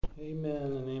Amen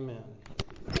and amen.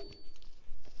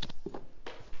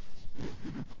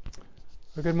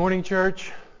 Well, good morning,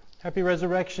 church. Happy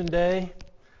Resurrection Day.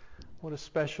 What a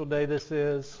special day this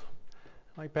is.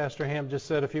 Like Pastor Ham just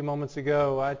said a few moments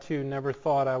ago, I too never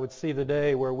thought I would see the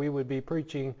day where we would be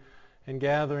preaching and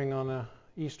gathering on a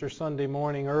Easter Sunday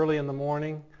morning, early in the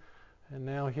morning, and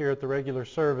now here at the regular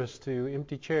service to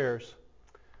empty chairs.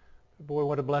 Boy,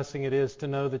 what a blessing it is to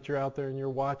know that you're out there and you're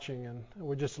watching, and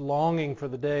we're just longing for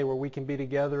the day where we can be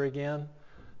together again.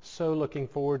 So looking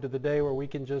forward to the day where we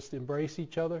can just embrace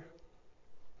each other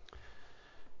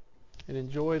and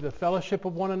enjoy the fellowship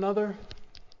of one another,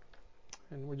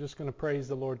 and we're just going to praise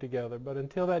the Lord together. But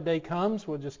until that day comes,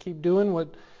 we'll just keep doing what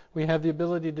we have the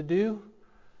ability to do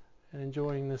and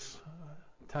enjoying this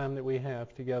time that we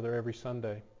have together every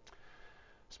Sunday.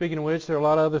 Speaking of which, there are a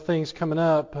lot of other things coming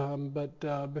up,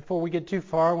 but before we get too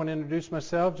far, I want to introduce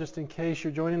myself just in case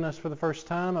you're joining us for the first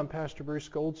time. I'm Pastor Bruce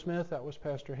Goldsmith. That was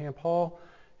Pastor Hamp Hall,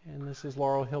 and this is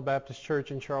Laurel Hill Baptist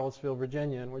Church in Charlottesville,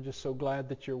 Virginia, and we're just so glad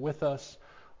that you're with us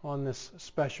on this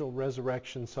special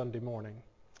Resurrection Sunday morning.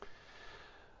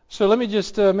 So let me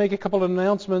just make a couple of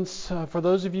announcements for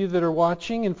those of you that are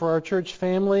watching, and for our church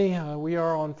family. We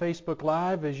are on Facebook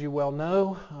Live, as you well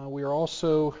know. We are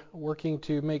also working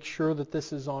to make sure that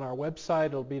this is on our website.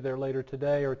 It'll be there later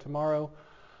today or tomorrow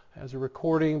as a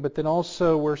recording. But then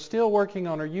also we're still working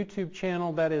on our YouTube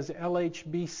channel. That is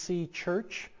LHBC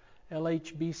Church.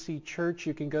 LHBC Church.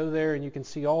 You can go there and you can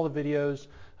see all the videos.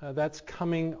 That's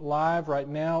coming live right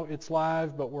now. It's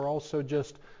live, but we're also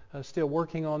just still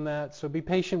working on that. So be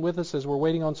patient with us as we're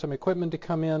waiting on some equipment to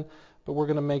come in, but we're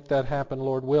going to make that happen,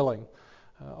 Lord willing.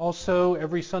 Also,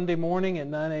 every Sunday morning at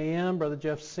 9 a.m., Brother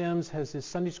Jeff Sims has his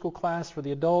Sunday school class for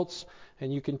the adults,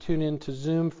 and you can tune in to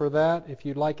Zoom for that. If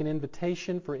you'd like an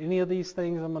invitation for any of these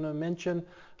things I'm going to mention,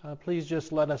 please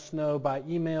just let us know by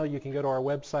email. You can go to our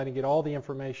website and get all the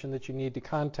information that you need to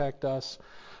contact us.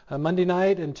 Monday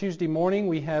night and Tuesday morning,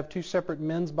 we have two separate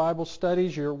men's Bible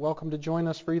studies. You're welcome to join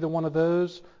us for either one of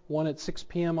those. One at 6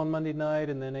 p.m. on Monday night,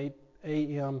 and then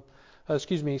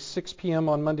 6 p.m.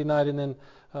 on Monday night, and then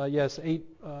 8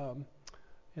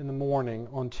 in the morning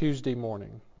on Tuesday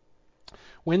morning.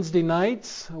 Wednesday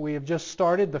nights, we have just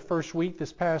started the first week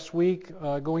this past week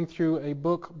going through a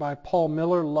book by Paul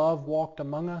Miller, Love Walked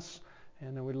Among Us.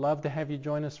 And we'd love to have you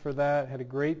join us for that. Had a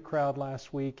great crowd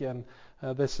last week, and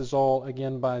this is all,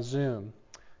 again, by Zoom.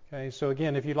 Okay, so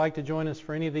again, if you'd like to join us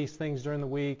for any of these things during the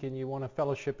week and you want to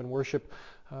fellowship and worship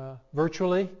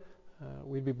virtually,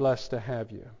 we'd be blessed to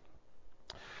have you.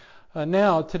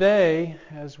 Now, today,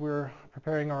 as we're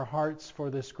preparing our hearts for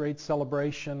this great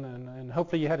celebration, and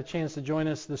hopefully you had a chance to join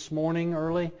us this morning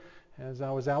early as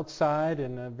I was outside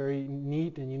in a very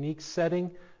neat and unique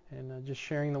setting, and just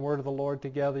sharing the word of the Lord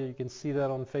together. You can see that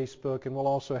on Facebook, and we'll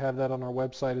also have that on our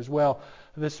website as well.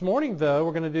 This morning, though,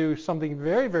 we're going to do something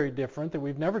very, very different that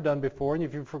we've never done before. And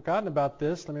if you've forgotten about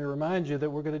this, let me remind you that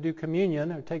we're going to do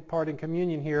communion, or take part in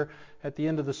communion here at the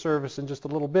end of the service in just a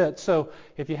little bit. So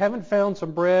if you haven't found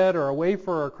some bread or a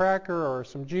wafer or a cracker or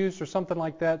some juice or something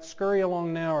like that, scurry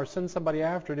along now or send somebody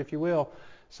after it, if you will,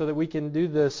 so that we can do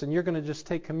this. And you're going to just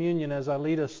take communion as I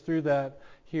lead us through that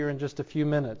here in just a few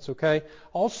minutes, okay?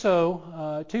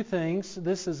 Also, two things.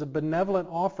 This is a benevolent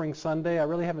offering Sunday. I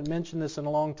really haven't mentioned this in a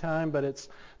long time, but it's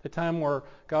the time where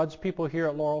God's people here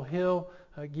at Laurel Hill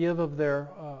give of their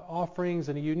offerings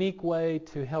in a unique way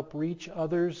to help reach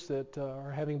others that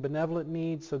are having benevolent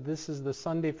needs. So this is the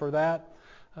Sunday for that.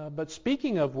 But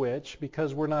speaking of which,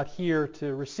 because we're not here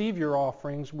to receive your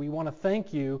offerings, we want to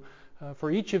thank you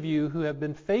for each of you who have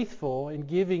been faithful in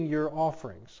giving your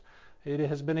offerings. It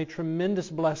has been a tremendous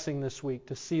blessing this week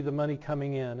to see the money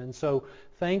coming in. And so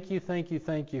thank you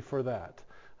for that.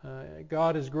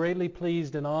 God is greatly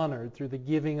pleased and honored through the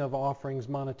giving of offerings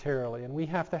monetarily. And we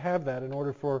have to have that in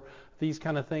order for these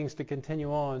kind of things to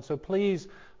continue on. So please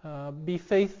be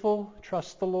faithful.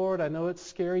 Trust the Lord. I know it's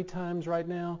scary times right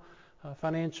now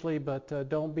financially, but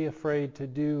don't be afraid to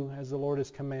do as the Lord has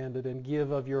commanded and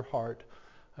give of your heart.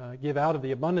 Give out of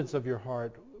the abundance of your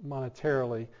heart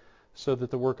monetarily, so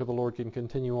that the work of the Lord can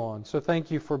continue on. So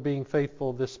thank you for being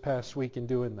faithful this past week in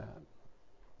doing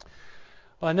that.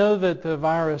 Well, I know that the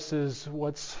virus is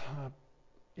what's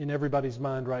in everybody's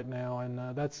mind right now,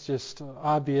 and that's just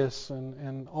obvious,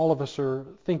 and all of us are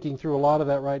thinking through a lot of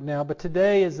that right now. But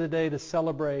today is the day to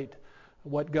celebrate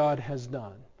what God has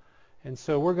done. And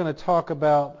so we're going to talk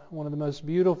about one of the most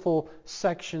beautiful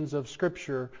sections of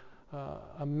Scripture,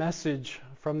 a message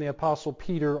from the Apostle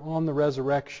Peter on the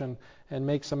resurrection, and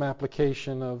make some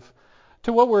application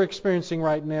to what we're experiencing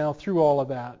right now through all of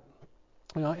that.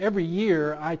 You know, every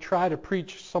year I try to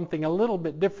preach something a little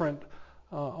bit different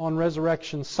on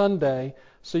Resurrection Sunday,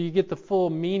 so you get the full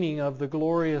meaning of the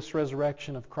glorious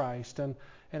resurrection of Christ. And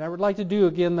I would like to do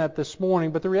again that this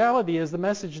morning, but the reality is the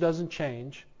message doesn't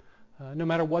change. No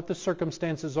matter what the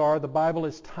circumstances are, the Bible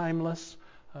is timeless.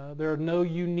 There are no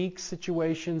unique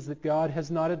situations that God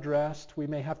has not addressed. We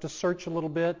may have to search a little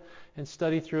bit and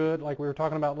study through it like we were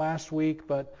talking about last week,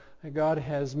 but God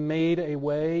has made a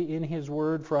way in His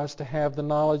Word for us to have the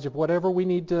knowledge of whatever we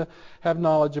need to have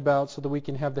knowledge about so that we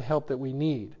can have the help that we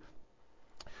need.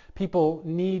 People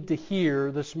need to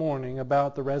hear this morning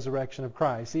about the resurrection of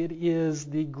Christ. It is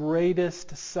the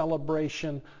greatest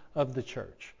celebration of the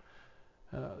church.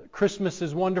 Christmas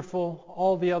is wonderful.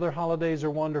 All the other holidays are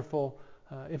wonderful.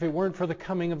 If it weren't for the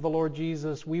coming of the Lord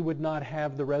Jesus, we would not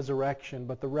have the resurrection.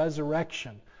 But the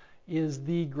resurrection is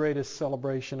the greatest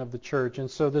celebration of the church.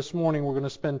 And so this morning we're going to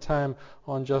spend time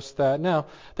on just that. Now,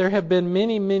 there have been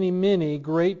many, many, many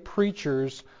great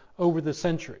preachers over the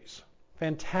centuries.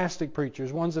 Fantastic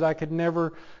preachers, ones that I could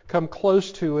never come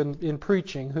close to in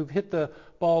preaching, who've hit the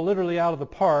ball literally out of the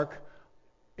park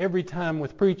every time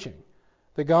with preaching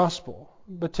the gospel.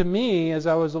 But to me, as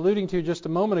I was alluding to just a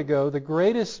moment ago, the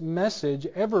greatest message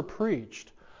ever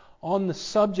preached on the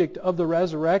subject of the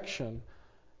resurrection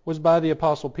was by the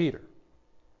Apostle Peter.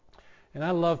 And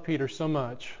I love Peter so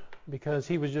much because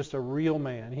he was just a real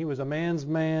man. He was a man's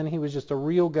man. He was just a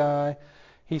real guy.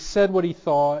 He said what he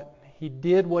thought. He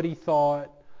did what he thought.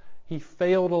 He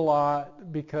failed a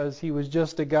lot because he was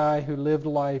just a guy who lived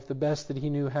life the best that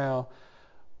he knew how.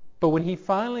 But when he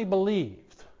finally believed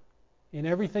in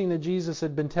everything that Jesus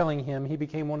had been telling him, he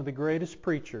became one of the greatest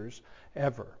preachers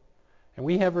ever. And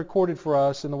we have recorded for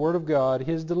us in the Word of God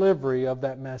his delivery of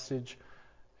that message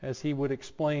as he would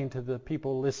explain to the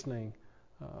people listening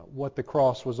what the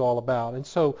cross was all about. And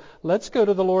so let's go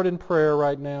to the Lord in prayer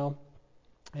right now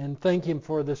and thank Him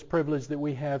for this privilege that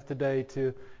we have today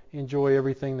to enjoy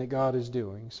everything that God is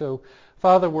doing. So,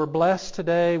 Father, we're blessed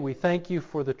today. We thank You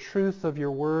for the truth of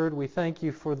Your Word. We thank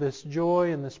You for this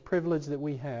joy and this privilege that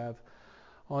we have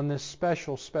on this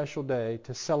special, special day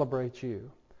to celebrate You.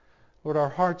 Lord, our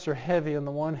hearts are heavy on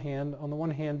the one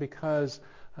hand because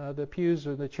the pews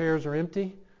or the chairs are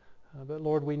empty. But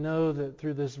Lord, we know that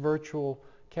through this virtual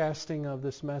casting of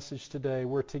this message today,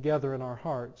 we're together in our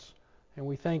hearts. And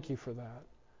we thank You for that.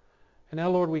 And now,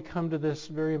 Lord, we come to this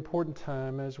very important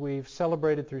time as we've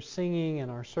celebrated through singing and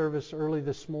our service early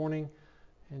this morning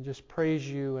and just praise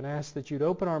You and ask that You'd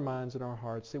open our minds and our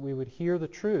hearts, that we would hear the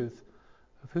truth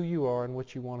of who You are and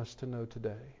what You want us to know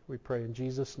today. We pray in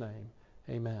Jesus' name.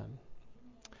 Amen.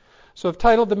 So I've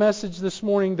titled the message this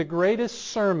morning, The Greatest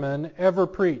Sermon Ever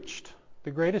Preached.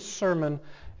 The greatest sermon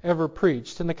ever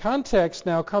preached. And the context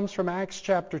now comes from Acts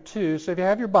chapter 2. So if you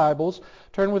have your Bibles,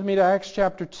 turn with me to Acts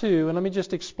chapter 2, and let me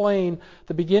just explain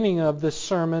the beginning of this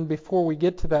sermon before we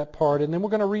get to that part. And then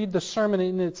we're going to read the sermon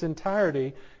in its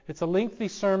entirety. It's a lengthy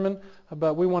sermon,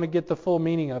 but we want to get the full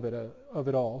meaning of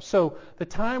it all. So the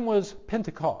time was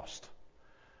Pentecost.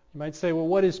 You might say, well,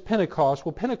 what is Pentecost?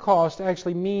 Well, Pentecost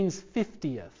actually means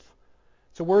 50th.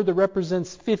 It's a word that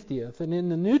represents 50th. And in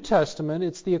the New Testament,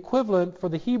 it's the equivalent for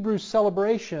the Hebrew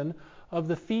celebration of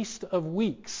the Feast of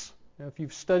Weeks. Now, if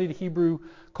you've studied Hebrew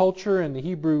culture and the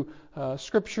Hebrew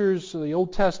scriptures, the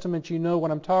Old Testament, you know what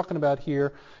I'm talking about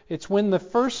here. It's when the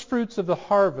first fruits of the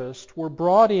harvest were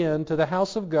brought in to the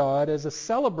house of God as a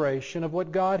celebration of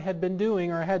what God had been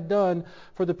doing or had done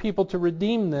for the people to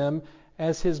redeem them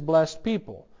as His blessed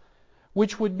people,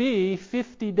 which would be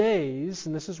 50 days,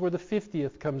 and this is where the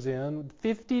 50th comes in,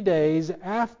 50 days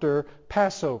after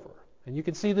Passover. And you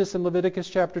can see this in Leviticus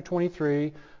chapter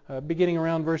 23, beginning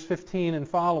around verse 15 and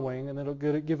following, and it'll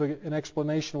give an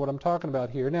explanation of what I'm talking about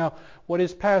here. Now, what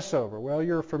is Passover? Well,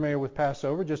 you're familiar with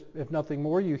Passover, just if nothing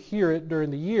more, you hear it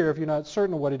during the year if you're not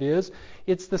certain of what it is.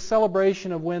 It's the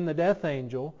celebration of when the death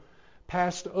angel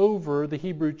passed over the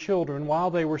Hebrew children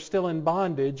while they were still in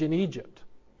bondage in Egypt.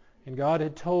 And God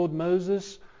had told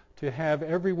Moses to have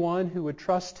everyone who would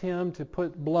trust Him to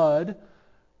put blood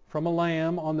from a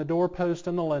lamb on the doorpost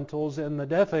and the lintels, and the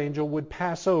death angel would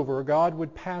pass over. God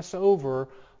would pass over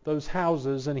those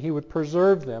houses and He would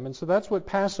preserve them. And so that's what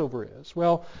Passover is.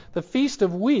 Well, the Feast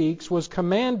of Weeks was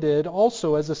commanded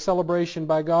also as a celebration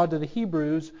by God to the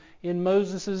Hebrews in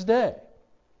Moses' day.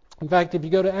 In fact, if you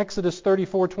go to Exodus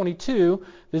 34:22,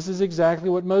 this is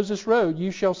exactly what Moses wrote. You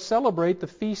shall celebrate the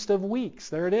Feast of Weeks.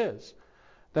 There it is.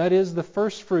 That is the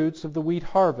first fruits of the wheat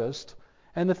harvest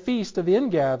and the feast of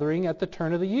ingathering at the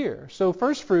turn of the year. So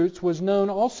first fruits was known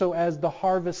also as the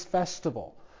harvest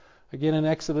festival. Again, in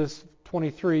Exodus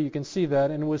 23, you can see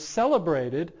that. And it was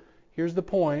celebrated, here's the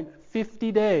point,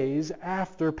 50 days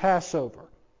after Passover.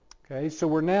 Okay, so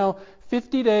we're now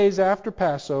 50 days after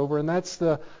Passover, and that's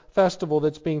the festival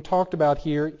that's being talked about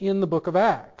here in the book of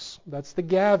Acts. That's the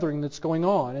gathering that's going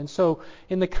on. And so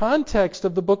in the context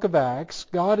of the book of Acts,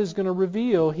 God is going to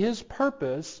reveal His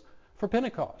purpose for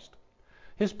Pentecost,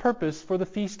 His purpose for the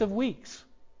Feast of Weeks.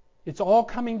 It's all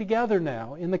coming together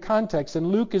now in the context,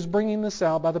 and Luke is bringing this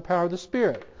out by the power of the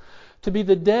Spirit, to be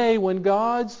the day when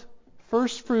God's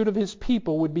first fruit of His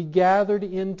people would be gathered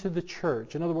into the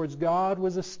church. In other words, God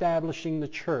was establishing the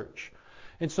church.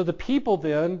 And so the people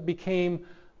then became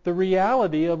the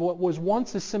reality of what was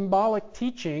once a symbolic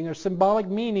teaching or symbolic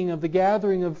meaning of the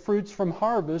gathering of fruits from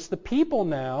harvest. The people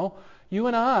now, you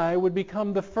and I, would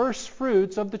become the first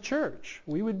fruits of the church.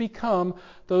 We would become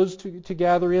those to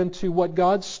gather into what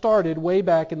God started way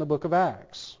back in the book of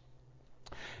Acts.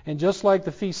 And just like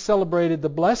the feast celebrated the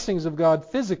blessings of God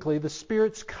physically, the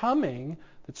Spirit's coming,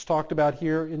 that's talked about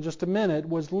here in just a minute,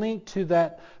 was linked to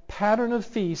that pattern of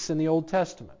feasts in the Old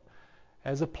Testament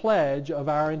as a pledge of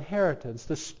our inheritance.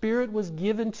 The Spirit was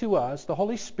given to us. The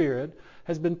Holy Spirit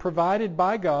has been provided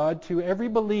by God to every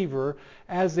believer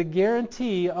as a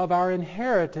guarantee of our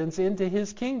inheritance into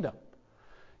His kingdom.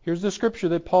 Here's the scripture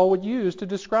that Paul would use to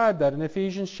describe that in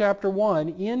Ephesians chapter 1.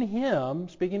 In Him,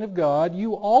 speaking of God,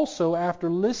 you also, after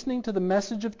listening to the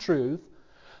message of truth,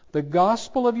 the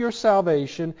gospel of your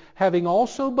salvation, having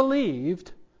also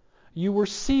believed, you were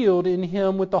sealed in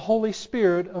Him with the Holy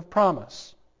Spirit of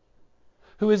promise,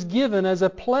 who is given as a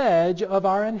pledge of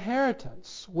our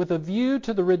inheritance, with a view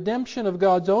to the redemption of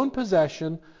God's own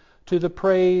possession, to the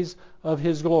praise of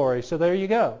His glory. So there you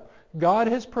go. God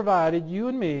has provided you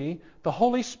and me the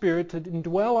Holy Spirit to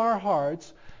indwell our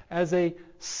hearts as a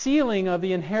sealing of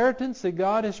the inheritance that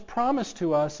God has promised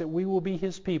to us, that we will be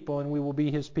His people and we will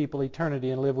be His people eternity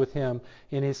and live with Him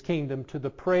in His kingdom to the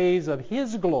praise of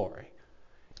His glory,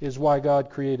 is why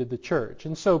God created the church.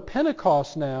 And so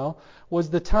Pentecost now was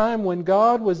the time when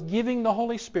God was giving the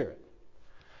Holy Spirit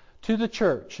to the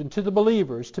church and to the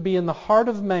believers to be in the heart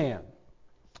of man.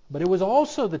 But it was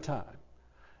also the time,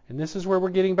 and this is where we're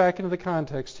getting back into the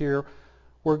context here,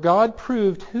 where God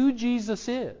proved who Jesus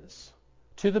is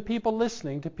to the people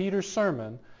listening to Peter's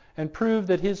sermon, and proved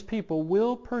that His people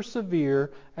will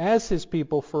persevere as His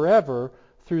people forever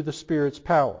through the Spirit's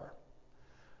power.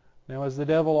 Now, as the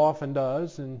devil often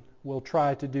does, and will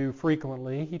try to do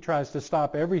frequently, he tries to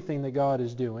stop everything that God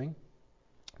is doing,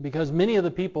 because many of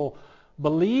the people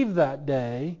believed that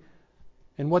day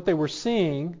in what they were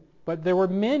seeing, but there were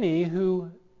many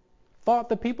who thought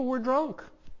the people were drunk.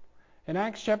 In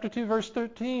Acts chapter 2, verse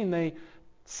 13, they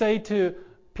say to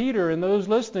Peter and those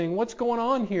listening, "What's going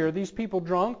on here? Are these people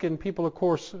drunk?" And people, of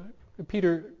course,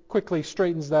 Peter quickly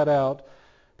straightens that out,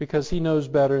 because he knows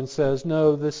better and says,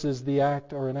 "No, this is the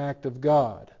act or an act of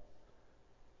God.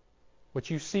 What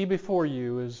you see before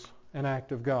you is an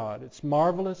act of God. It's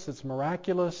marvelous, it's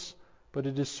miraculous, but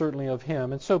it is certainly of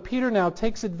Him." And so Peter now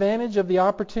takes advantage of the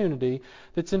opportunity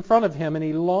that's in front of him, and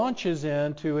he launches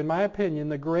into, in my opinion,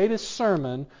 the greatest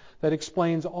sermon that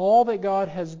explains all that God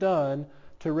has done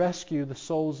to rescue the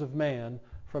souls of man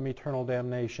from eternal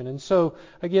damnation. And so,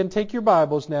 again, take your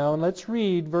Bibles now and let's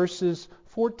read verses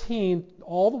 14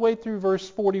 all the way through verse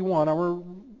 41. I want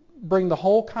to bring the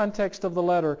whole context of the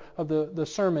letter, of the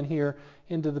sermon here,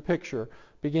 into the picture,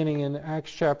 beginning in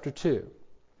Acts chapter 2,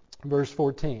 verse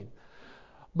 14.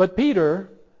 But Peter,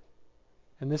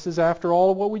 and this is after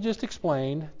all of what we just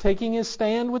explained, taking his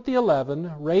stand with the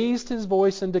 11, raised his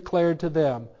voice and declared to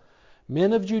them,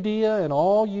 "Men of Judea and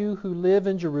all you who live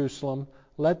in Jerusalem,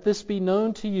 let this be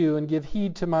known to you, and give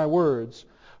heed to my words.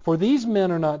 For these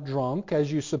men are not drunk,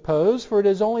 as you suppose, for it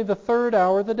is only the 3rd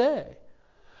hour of the day.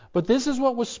 But this is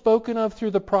what was spoken of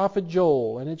through the prophet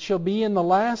Joel. And it shall be in the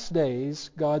last days,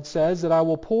 God says, that I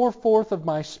will pour forth of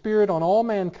my Spirit on all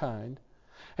mankind,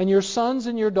 and your sons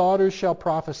and your daughters shall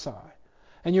prophesy,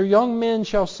 and your young men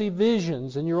shall see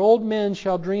visions, and your old men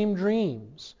shall dream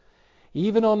dreams.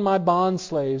 Even on my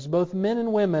bondslaves, both men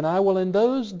and women, I will in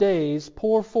those days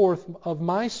pour forth of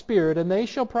my Spirit, and they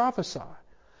shall prophesy.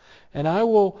 And I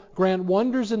will grant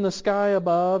wonders in the sky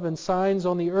above and signs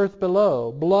on the earth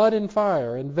below, blood and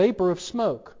fire and vapor of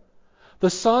smoke. The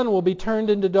sun will be turned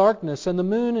into darkness and the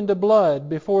moon into blood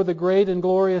before the great and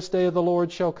glorious day of the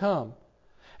Lord shall come.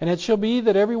 And it shall be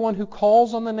that everyone who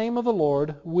calls on the name of the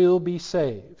Lord will be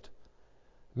saved."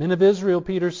 Men of Israel,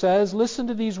 Peter says, listen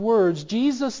to these words.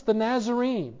 Jesus the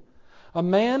Nazarene, a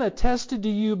man attested to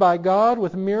you by God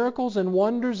with miracles and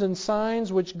wonders and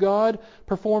signs which God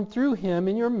performed through him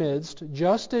in your midst,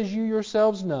 just as you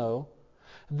yourselves know.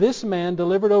 This man,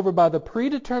 delivered over by the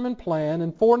predetermined plan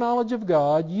and foreknowledge of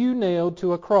God, you nailed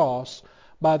to a cross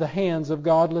by the hands of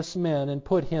godless men and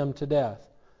put him to death.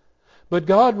 But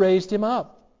God raised him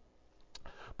up,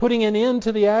 putting an end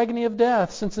to the agony of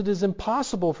death, since it is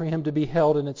impossible for him to be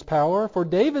held in its power. For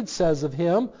David says of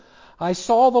him, I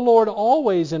saw the Lord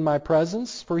always in my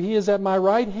presence, for he is at my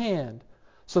right hand,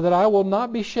 so that I will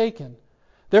not be shaken.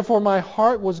 Therefore my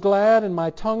heart was glad and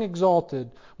my tongue exalted.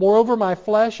 Moreover, my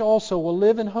flesh also will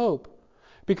live in hope,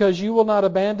 because you will not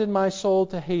abandon my soul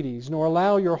to Hades, nor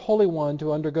allow your Holy One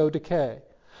to undergo decay.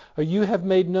 You have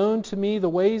made known to me the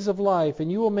ways of life,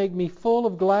 and you will make me full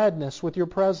of gladness with your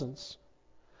presence.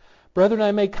 Brethren,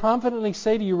 I may confidently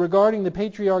say to you regarding the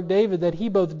patriarch David that he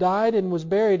both died and was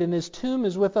buried, and his tomb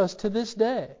is with us to this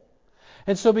day.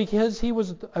 And so because he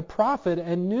was a prophet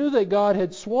and knew that God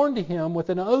had sworn to him with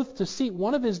an oath to seat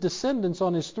one of his descendants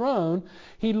on his throne,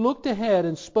 he looked ahead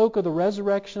and spoke of the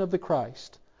resurrection of the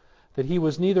Christ, that he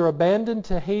was neither abandoned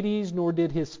to Hades nor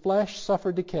did his flesh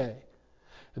suffer decay.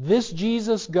 This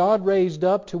Jesus God raised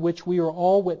up, to which we are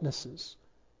all witnesses.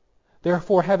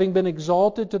 Therefore, having been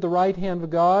exalted to the right hand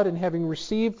of God, and having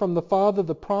received from the Father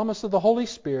the promise of the Holy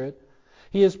Spirit,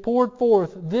 he has poured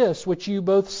forth this which you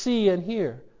both see and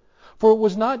hear. For it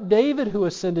was not David who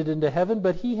ascended into heaven,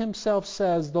 but he himself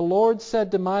says, The Lord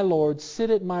said to my Lord, Sit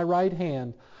at my right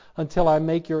hand, until I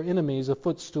make your enemies a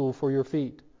footstool for your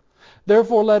feet.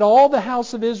 Therefore let all the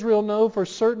house of Israel know for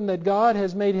certain that God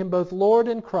has made him both Lord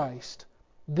and Christ,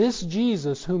 this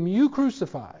Jesus whom you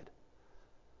crucified.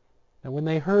 And when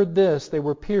they heard this, they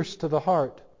were pierced to the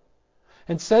heart,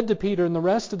 and said to Peter and the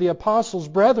rest of the apostles,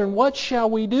 Brethren, what shall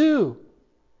we do?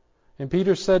 And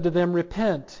Peter said to them,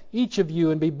 Repent, each of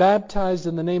you, and be baptized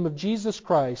in the name of Jesus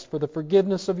Christ for the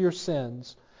forgiveness of your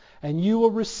sins, and you will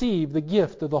receive the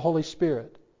gift of the Holy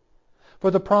Spirit.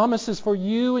 For the promise is for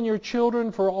you and your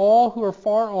children, for all who are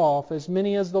far off, as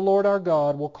many as the Lord our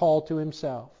God will call to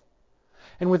himself.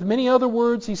 And with many other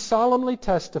words he solemnly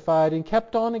testified and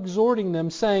kept on exhorting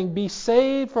them, saying, Be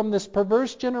saved from this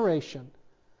perverse generation.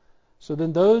 So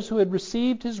then those who had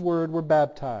received his word were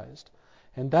baptized,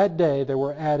 and that day there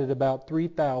were added about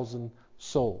 3,000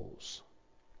 souls.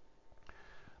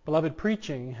 Beloved,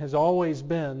 preaching has always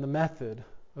been the method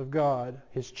of God,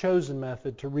 his chosen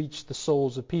method to reach the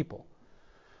souls of people.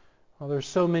 Well, there's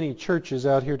so many churches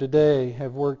out here today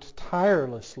have worked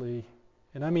tirelessly,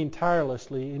 and I mean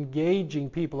tirelessly, engaging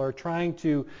people, are trying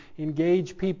to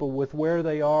engage people with where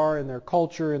they are in their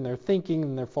culture and their thinking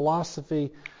and their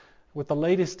philosophy, with the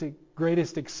latest,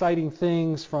 greatest exciting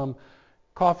things from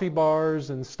coffee bars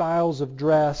and styles of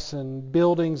dress and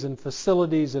buildings and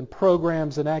facilities and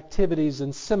programs and activities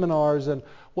and seminars and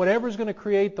whatever's going to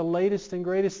create the latest and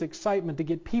greatest excitement to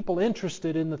get people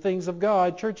interested in the things of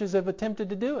God. Churches have attempted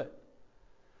to do it.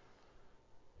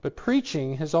 But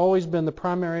preaching has always been the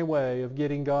primary way of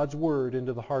getting God's Word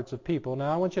into the hearts of people.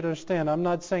 Now I want you to understand, I'm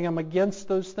not saying I'm against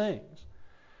those things.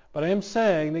 But I am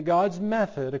saying that God's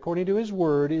method, according to His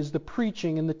Word, is the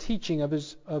preaching and the teaching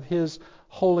of His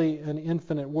holy and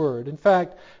infinite Word. In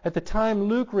fact, at the time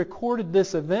Luke recorded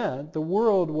this event, the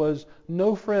world was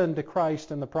no friend to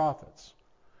Christ and the prophets.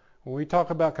 When we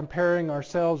talk about comparing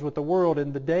ourselves with the world,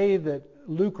 in the day that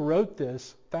Luke wrote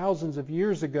this, thousands of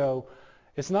years ago,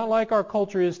 it's not like our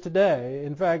culture is today.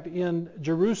 In fact, in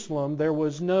Jerusalem, there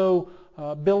was no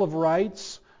Bill of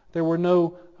Rights. There were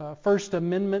no First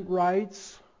Amendment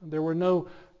rights. There were no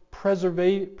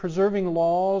preserving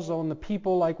laws on the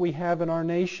people like we have in our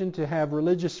nation to have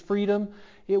religious freedom.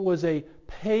 It was a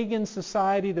pagan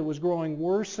society that was growing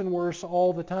worse and worse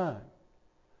all the time.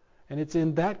 And it's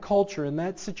in that culture, in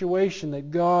that situation,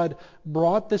 that God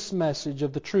brought this message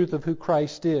of the truth of who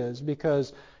Christ is,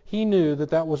 because He knew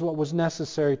that that was what was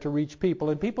necessary to reach people.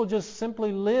 And people just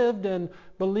simply lived and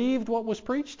believed what was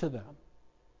preached to them.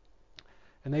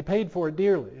 And they paid for it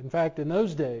dearly. In fact, in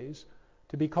those days,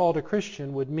 to be called a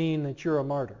Christian would mean that you're a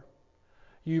martyr.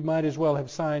 You might as well have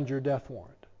signed your death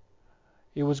warrant.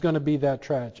 It was going to be that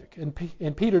tragic.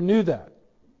 And Peter knew that.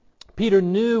 Peter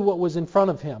knew what was in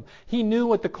front of him. He knew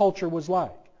what the culture was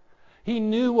like. He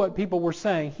knew what people were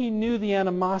saying. He knew the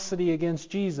animosity against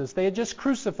Jesus. They had just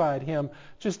crucified Him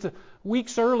just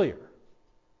weeks earlier.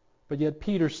 But yet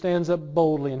Peter stands up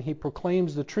boldly and he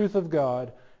proclaims the truth of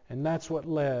God, and that's what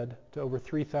led to over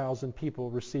 3,000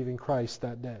 people receiving Christ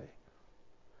that day.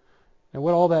 And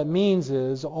what all that means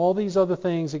is all these other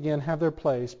things, again, have their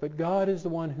place, but God is the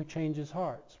one who changes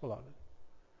hearts, beloved.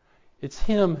 It's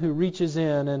Him who reaches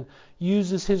in and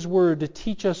uses His Word to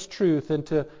teach us truth and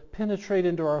to penetrate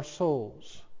into our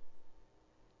souls.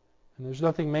 And there's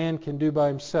nothing man can do by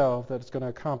himself that's going to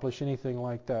accomplish anything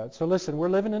like that. So listen, we're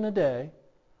living in a day,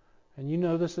 and you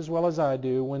know this as well as I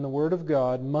do, when the Word of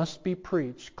God must be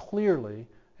preached clearly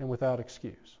and without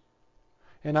excuse.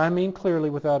 And I mean clearly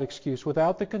without excuse,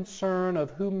 without the concern of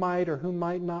who might or who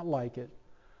might not like it.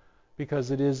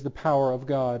 because it is the power of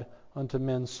God unto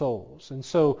men's souls. And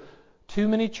so too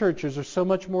many churches are so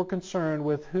much more concerned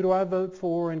with who do I vote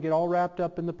for and get all wrapped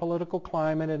up in the political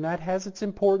climate, and that has its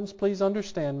importance, please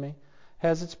understand me,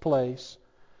 has its place.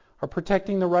 Or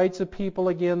protecting the rights of people,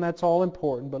 again, that's all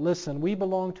important. But listen, we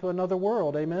belong to another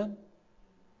world, amen?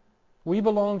 We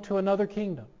belong to another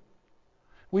kingdom.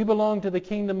 We belong to the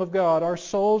kingdom of God. Our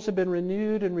souls have been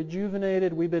renewed and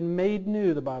rejuvenated. We've been made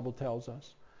new, the Bible tells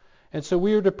us. And so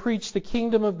we are to preach the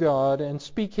kingdom of God and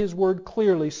speak His word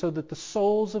clearly so that the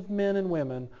souls of men and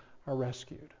women are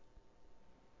rescued.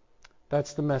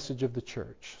 That's the message of the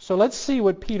church. So let's see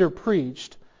what Peter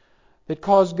preached that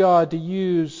caused God to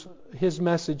use His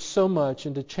message so much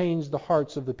and to change the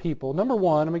hearts of the people. Number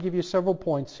one, I'm going to give you several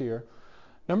points here.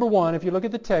 Number one, if you look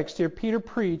at the text here, Peter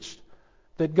preached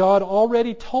that God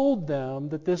already told them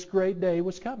that this great day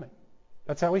was coming.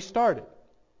 That's how he started.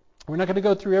 We're not going to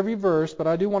go through every verse, but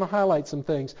I do want to highlight some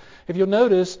things. If you'll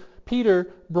notice,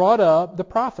 Peter brought up the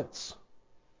prophets.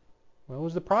 Well, it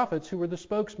was the prophets who were the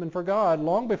spokesmen for God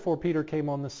long before Peter came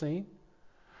on the scene.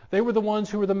 They were the ones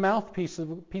who were the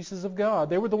mouthpieces of God.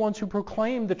 They were the ones who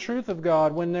proclaimed the truth of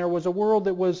God when there was a world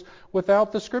that was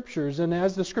without the Scriptures and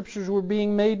as the Scriptures were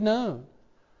being made known,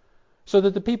 so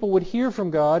that the people would hear from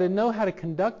God and know how to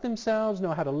conduct themselves,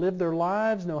 know how to live their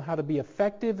lives, know how to be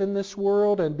effective in this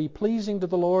world and be pleasing to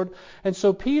the Lord. And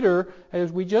so Peter,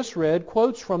 as we just read,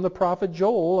 quotes from the prophet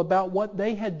Joel about what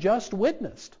they had just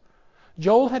witnessed.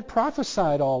 Joel had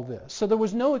prophesied all this, so there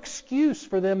was no excuse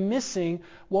for them missing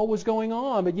what was going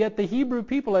on. But yet the Hebrew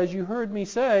people, as you heard me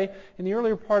say in the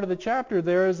earlier part of the chapter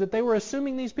there, is that they were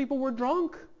assuming these people were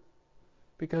drunk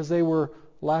because they were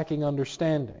lacking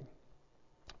understanding.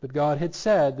 But God had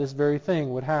said this very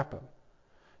thing would happen.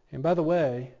 And by the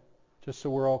way, just so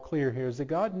we're all clear here, is that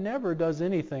God never does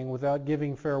anything without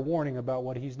giving fair warning about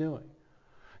what He's doing.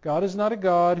 God is not a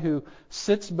God who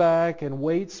sits back and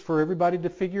waits for everybody to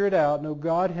figure it out. No,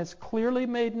 God has clearly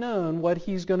made known what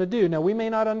He's going to do. Now, we may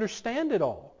not understand it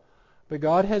all, but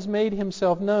God has made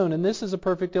Himself known, and this is a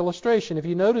perfect illustration. If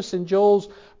you notice in Joel's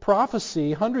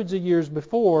prophecy hundreds of years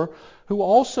before, who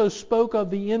also spoke of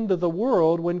the end of the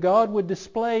world when God would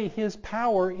display His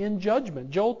power in judgment.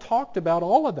 Joel talked about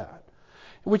all of that,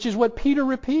 which is what Peter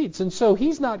repeats. And so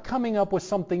he's not coming up with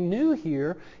something new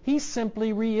here. He's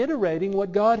simply reiterating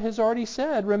what God has already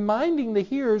said, reminding the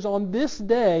hearers on this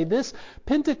day, this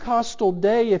Pentecostal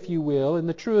day, if you will, in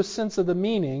the truest sense of the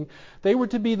meaning, they were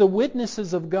to be the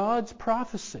witnesses of God's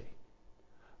prophecy.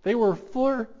 They were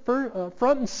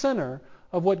front and center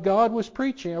of what God was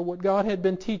preaching or what God had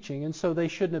been teaching, and so they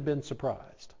shouldn't have been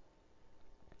surprised.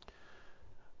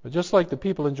 But just like the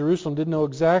people in Jerusalem didn't know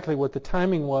exactly what the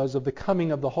timing was of the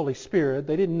coming of the Holy Spirit,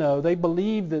 they didn't know. They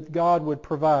believed that God would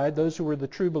provide, those who were the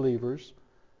true believers.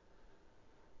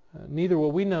 Neither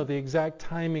will we know the exact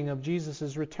timing of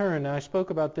Jesus' return. Now, I spoke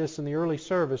about this in the early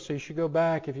service, so you should go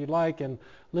back if you'd like and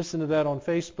listen to that on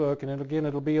Facebook, and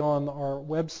it'll be on our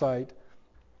website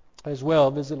as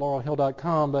well. Visit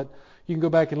laurelhill.com, but you can go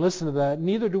back and listen to that.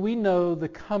 Neither do we know the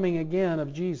coming again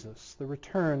of Jesus, the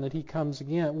return that He comes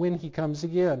again, when He comes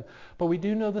again. But we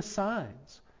do know the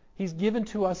signs. He's given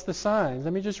to us the signs.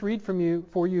 Let me just read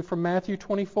for you from Matthew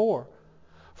 24.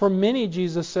 For many,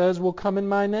 Jesus says, will come in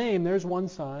my name. There's one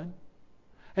sign.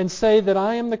 And say that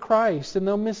I am the Christ, and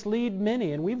they'll mislead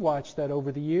many. And we've watched that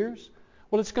over the years.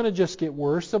 Well, it's going to just get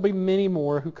worse. There'll be many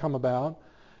more who come about.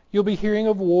 You'll be hearing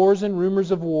of wars and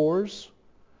rumors of wars.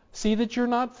 See that you're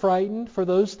not frightened, for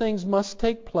those things must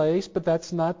take place, but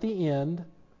that's not the end.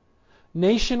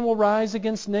 Nation will rise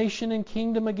against nation and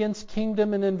kingdom against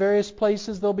kingdom, and in various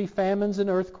places there'll be famines and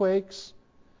earthquakes.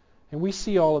 And we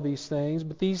see all of these things,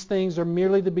 but these things are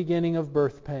merely the beginning of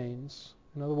birth pains.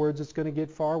 In other words, it's going to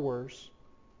get far worse.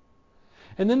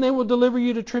 And then they will deliver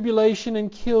you to tribulation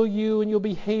and kill you, and you'll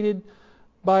be hated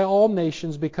by all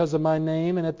nations because of my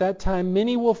name. And at that time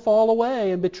many will fall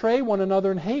away and betray one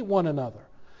another and hate one another.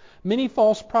 Many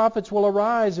false prophets will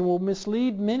arise and will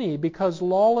mislead many. Because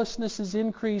lawlessness is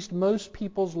increased, most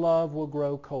people's love will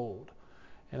grow cold.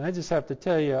 And I just have to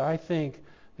tell you, I think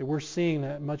that we're seeing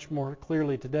that much more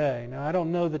clearly today. Now, I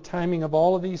don't know the timing of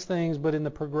all of these things, but in the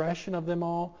progression of them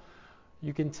all,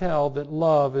 you can tell that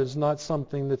love is not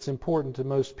something that's important to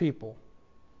most people.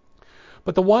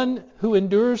 But the one who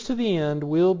endures to the end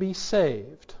will be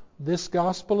saved. This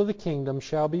gospel of the kingdom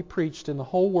shall be preached in the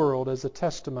whole world as a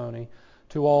testimony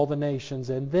to all the nations,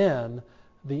 and then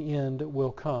the end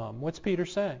will come. What's Peter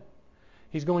saying?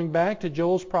 He's going back to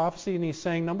Joel's prophecy, and he's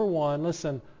saying, number one,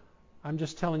 listen, I'm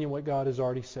just telling you what God has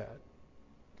already said.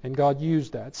 And God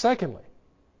used that. Secondly,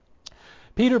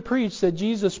 Peter preached that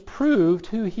Jesus proved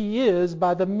who He is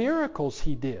by the miracles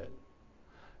He did.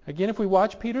 Again, if we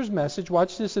watch Peter's message,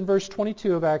 watch this in verse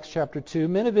 22 of Acts chapter 2.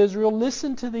 Men of Israel,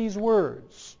 listen to these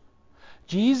words.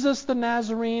 Jesus the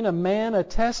Nazarene, a man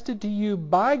attested to you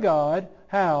by God,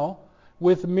 how?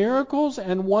 With miracles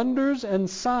and wonders and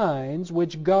signs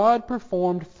which God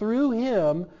performed through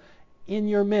him in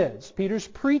your midst. Peter's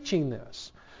preaching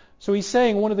this. So he's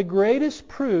saying one of the greatest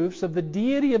proofs of the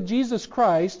deity of Jesus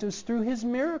Christ is through his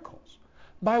miracles,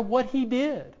 by what he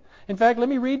did. In fact, let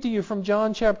me read to you from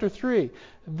John chapter 3.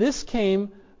 This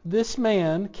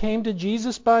man came to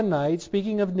Jesus by night,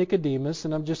 speaking of Nicodemus,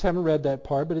 and I just haven't read that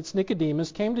part, but it's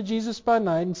Nicodemus, came to Jesus by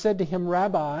night and said to him,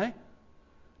 Rabbi,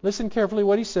 listen carefully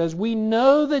what he says, we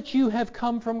know that you have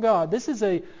come from God. This is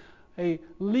a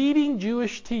leading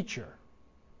Jewish teacher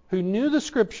who knew the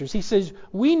Scriptures. He says,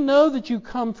 we know that you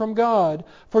come from God,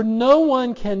 for no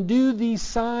one can do these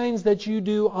signs that you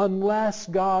do unless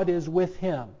God is with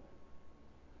him.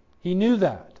 He knew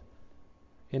that.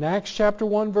 In Acts chapter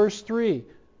 1, verse 3,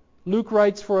 Luke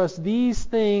writes for us, these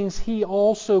things he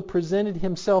also presented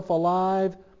himself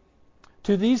alive.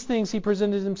 To these things he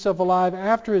presented himself alive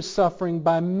after his suffering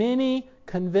by many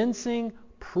convincing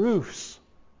proofs.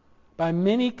 By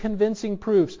many convincing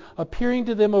proofs, appearing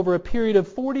to them over a period of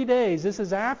 40 days. This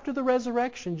is after the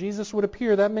resurrection. Jesus would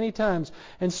appear that many times.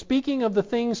 And speaking of the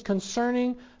things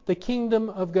concerning the kingdom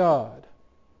of God.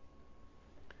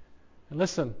 And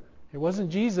listen, it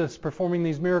wasn't Jesus performing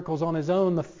these miracles on his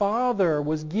own. The Father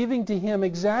was giving to him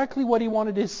exactly what he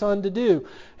wanted his Son to do,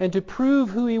 and to prove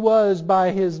who he was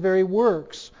by his very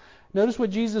works. Notice what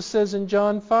Jesus says in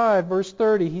John 5, verse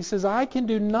 30. He says, I can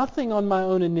do nothing on my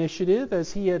own initiative,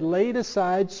 as he had laid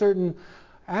aside certain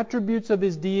attributes of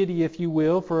his deity, if you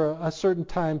will, for a certain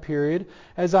time period.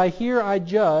 As I hear, I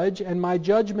judge, and my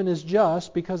judgment is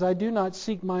just, because I do not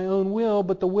seek my own will,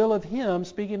 but the will of him,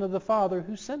 speaking of the Father,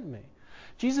 who sent me.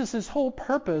 Jesus' whole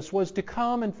purpose was to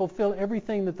come and fulfill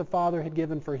everything that the Father had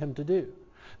given for him to do.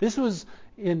 This was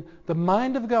in the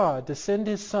mind of God to send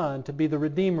his Son to be the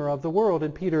Redeemer of the world,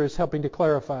 and Peter is helping to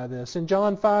clarify this. In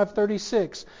John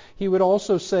 5:36, he would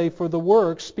also say, for the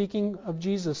works, speaking of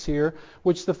Jesus here,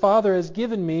 which the Father has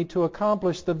given me to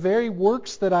accomplish the very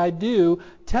works that I do,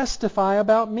 testify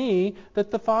about me that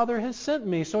the Father has sent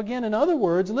me. So again, in other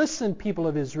words, listen, people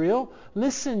of Israel,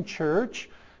 listen, church.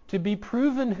 To be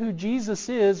proven who Jesus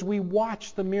is, we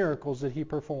watch the miracles that he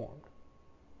performed.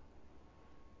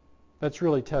 That's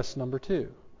really test number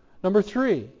 2. Number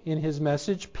 3, in his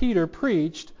message, Peter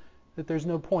preached that there's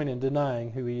no point in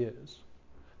denying who he is.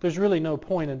 There's really no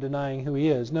point in denying who he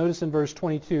is. Notice in verse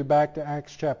 22, back to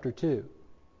Acts chapter 2.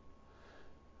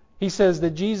 He says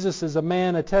that Jesus is a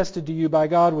man attested to you by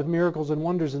God with miracles and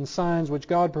wonders and signs which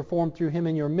God performed through him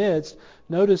in your midst.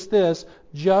 Notice this,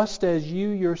 just as you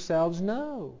yourselves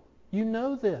know. You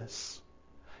know this.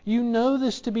 You know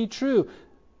this to be true.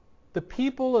 The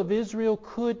people of Israel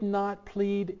could not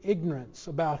plead ignorance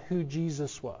about who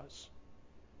Jesus was.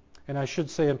 And I should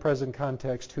say in present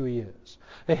context who he is.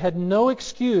 They had no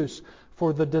excuse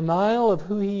for the denial of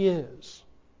who he is.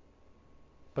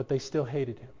 But they still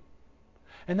hated him.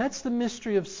 And that's the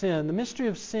mystery of sin. The mystery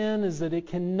of sin is that it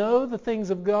can know the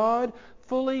things of God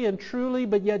fully and truly,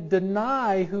 but yet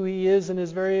deny who he is in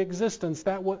his very existence.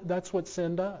 That's what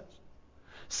sin does.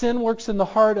 Sin works in the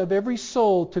heart of every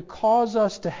soul to cause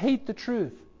us to hate the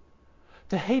truth,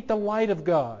 to hate the light of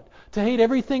God, to hate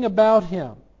everything about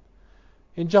him.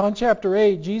 In John chapter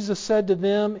 8, Jesus said to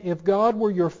them, if God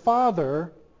were your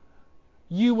Father,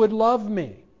 you would love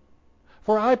me.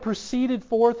 For I proceeded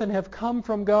forth and have come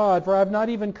from God, for I have not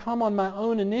even come on my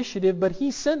own initiative, but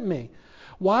he sent me.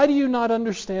 Why do you not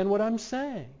understand what I'm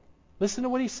saying? Listen to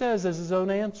what he says as his own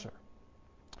answer.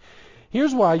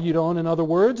 Here's why you don't, in other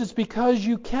words, it's because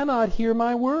you cannot hear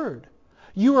my word.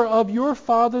 You are of your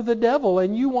father the devil,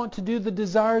 and you want to do the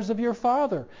desires of your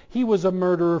father. He was a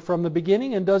murderer from the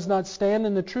beginning and does not stand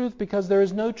in the truth because there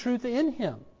is no truth in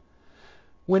him.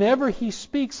 Whenever he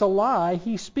speaks a lie,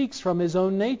 he speaks from his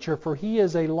own nature, for he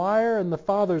is a liar and the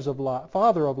father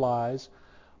of lies.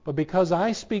 But because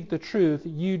I speak the truth,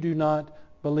 you do not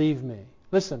believe me.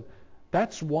 Listen,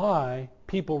 that's why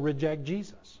people reject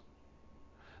Jesus.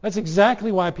 That's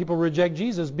exactly why people reject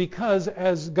Jesus, because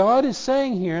as God is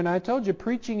saying here, and I told you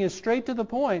preaching is straight to the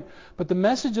point, but the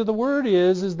message of the word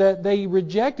is that they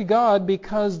reject God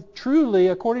because truly,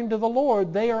 according to the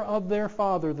Lord, they are of their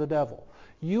father, the devil.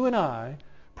 You and I,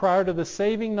 prior to the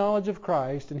saving knowledge of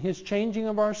Christ and his changing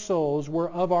of our souls,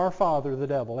 were of our father, the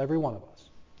devil, every one of us.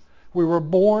 We were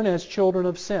born as children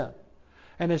of sin.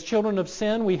 And as children of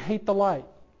sin, we hate the light.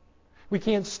 We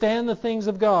can't stand the things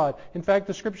of God. In fact,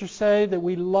 the Scriptures say that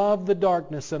we love the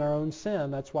darkness in our own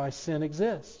sin. That's why sin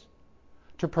exists,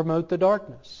 to promote the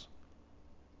darkness.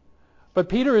 But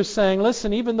Peter is saying,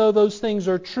 listen, even though those things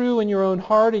are true in your own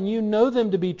heart and you know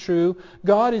them to be true,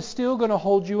 God is still going to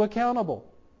hold you accountable.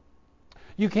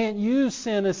 You can't use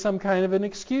sin as some kind of an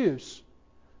excuse.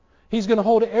 He's going to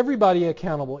hold everybody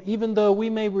accountable. Even though we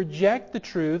may reject the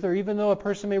truth, or even though a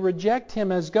person may reject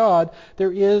Him as God,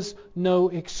 there is no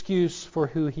excuse for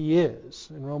who He is.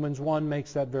 And Romans 1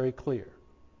 makes that very clear.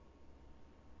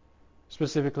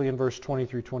 Specifically in verse 20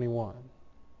 through 21.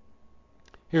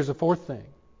 Here's a fourth thing.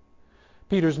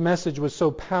 Peter's message was so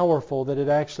powerful that it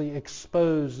actually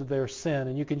exposed their sin.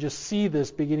 And you can just see this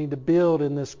beginning to build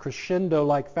in this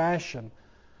crescendo-like fashion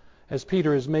as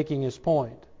Peter is making his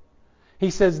point.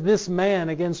 He says this man,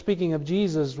 again speaking of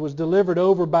Jesus, was delivered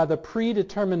over by the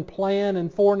predetermined plan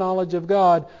and foreknowledge of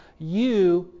God,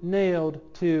 you nailed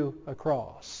to a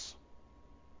cross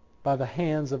by the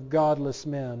hands of godless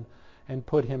men and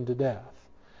put Him to death.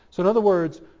 So in other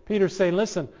words, Peter's saying,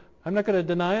 listen, I'm not going to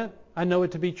deny it. I know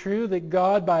it to be true that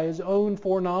God, by His own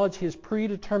foreknowledge, His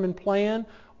predetermined plan,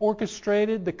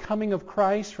 orchestrated the coming of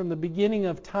Christ from the beginning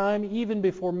of time, even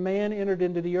before man entered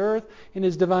into the earth in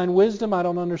His divine wisdom. I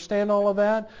don't understand all of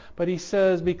that. But He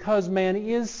says because man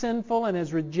is sinful and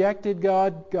has rejected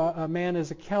God, man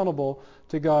is accountable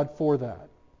to God for that.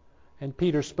 And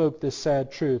Peter spoke this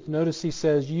sad truth. Notice he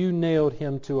says, you nailed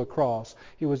Him to a cross.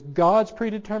 It was God's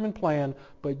predetermined plan,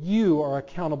 but you are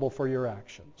accountable for your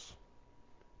actions.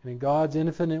 And in God's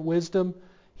infinite wisdom,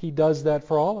 He does that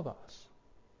for all of us.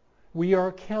 We are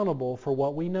accountable for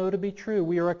what we know to be true.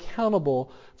 We are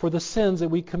accountable for the sins that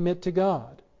we commit to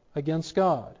God, against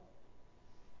God.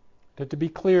 That to be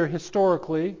clear,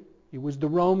 historically, it was the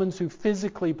Romans who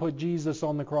physically put Jesus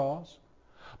on the cross.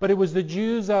 But it was the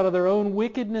Jews out of their own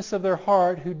wickedness of their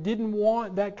heart who didn't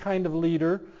want that kind of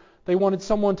leader. They wanted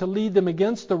someone to lead them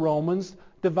against the Romans,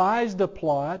 devised a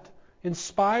plot,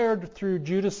 inspired through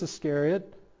Judas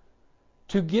Iscariot,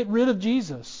 to get rid of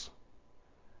Jesus.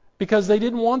 Because they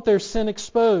didn't want their sin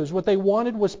exposed. What they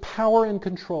wanted was power and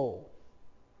control.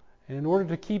 And in order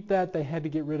to keep that, they had to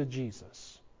get rid of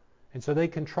Jesus. And so they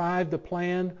contrived a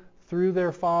plan through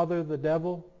their father, the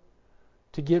devil,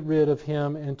 to get rid of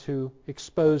Him and to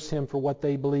expose Him for what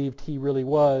they believed He really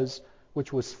was,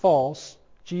 which was false.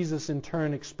 Jesus in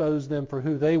turn exposed them for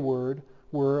who they were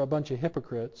a bunch of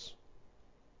hypocrites.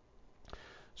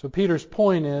 So Peter's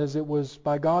point is, it was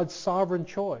by God's sovereign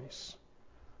choice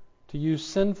to use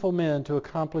sinful men to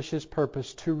accomplish His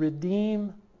purpose, to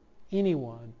redeem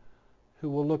anyone who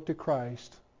will look to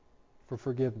Christ for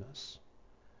forgiveness.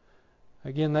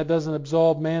 Again, that doesn't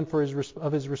absolve man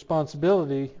of his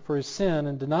responsibility for his sin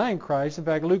and denying Christ. In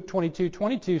fact, Luke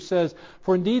 22:22 says,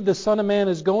 for indeed the Son of Man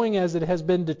is going as it has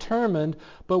been determined,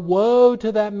 but woe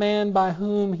to that man by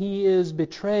whom He is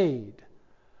betrayed.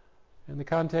 In the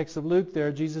context of Luke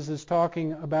there, Jesus is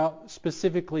talking about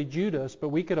specifically Judas, but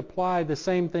we could apply the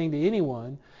same thing to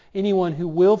anyone. Anyone who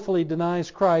willfully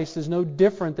denies Christ is no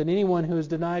different than anyone who has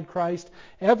denied Christ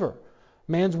ever.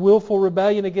 Man's willful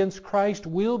rebellion against Christ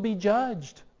will be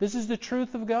judged. This is the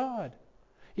truth of God.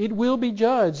 It will be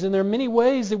judged. And there are many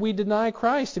ways that we deny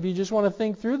Christ. If you just want to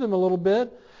think through them a little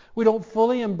bit, we don't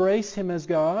fully embrace Him as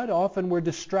God. Often we're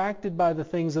distracted by the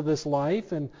things of this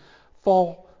life and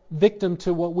fall victim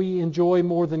to what we enjoy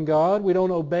more than God. We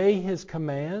don't obey His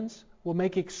commands. We'll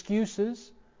make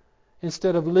excuses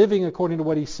instead of living according to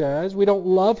what He says. We don't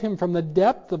love Him from the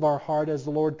depth of our heart as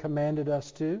the Lord commanded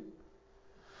us to.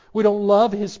 We don't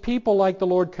love His people like the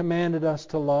Lord commanded us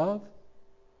to love.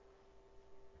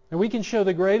 And we can show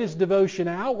the greatest devotion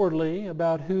outwardly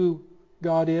about who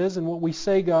God is and what we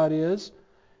say God is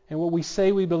and what we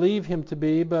say we believe Him to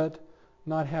be, but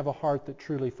not have a heart that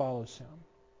truly follows Him.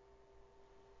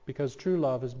 Because true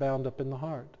love is bound up in the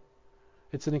heart.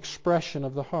 It's an expression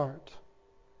of the heart.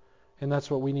 And that's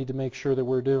what we need to make sure that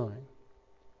we're doing.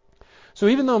 So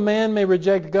even though man may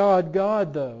reject God,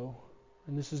 God though,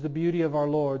 and this is the beauty of our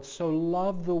Lord, so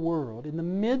loved the world in the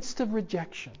midst of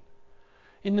rejection,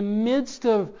 in the midst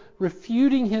of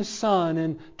refuting His Son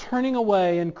and turning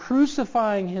away and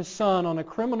crucifying His Son on a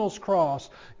criminal's cross,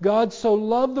 God so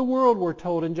loved the world, we're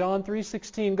told in John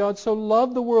 3:16, God so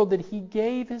loved the world that He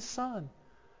gave His Son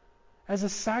as a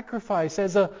sacrifice,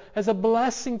 as a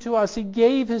blessing to us. He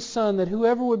gave His Son that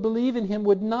whoever would believe in Him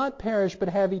would not perish but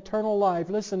have eternal life.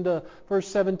 Listen to verse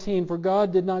 17. For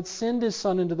God did not send His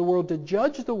Son into the world to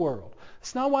judge the world.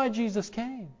 That's not why Jesus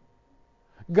came.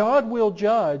 God will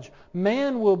judge.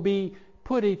 Man will be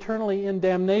put eternally in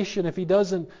damnation if he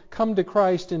doesn't come to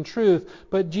Christ in truth.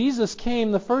 But Jesus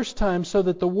came the first time so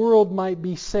that the world might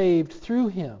be saved through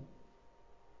Him.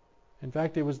 In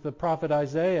fact, it was the prophet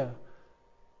Isaiah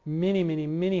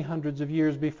many hundreds of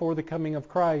years before the coming of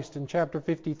Christ in chapter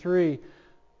 53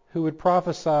 who would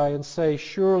prophesy and say,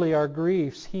 surely our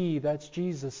griefs He, that's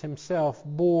Jesus Himself,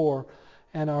 bore,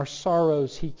 and our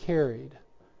sorrows He carried.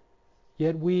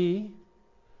 Yet we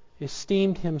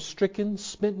esteemed Him stricken,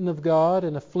 smitten of God,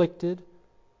 and afflicted.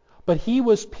 But He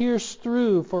was pierced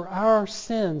through for our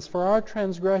sins, for our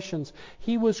transgressions.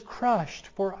 He was crushed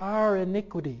for our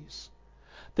iniquities.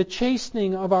 The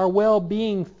chastening of our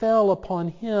well-being fell upon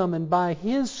Him, and by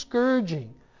His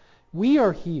scourging we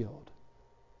are healed.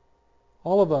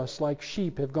 All of us, like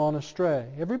sheep, have gone astray.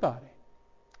 Everybody.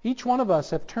 Each one of us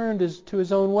have turned to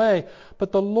his own way.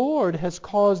 But the Lord has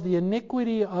caused the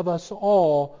iniquity of us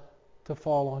all to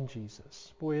fall on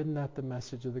Jesus. Boy, isn't that the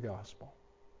message of the gospel?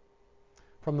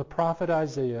 From the prophet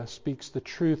Isaiah speaks the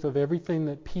truth of everything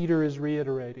that Peter is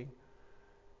reiterating.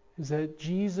 Is that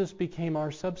Jesus became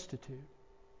our substitute.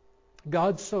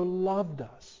 God so loved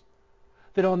us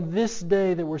that on this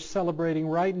day that we're celebrating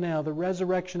right now, the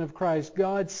resurrection of Christ,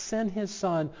 God sent His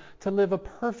Son to live a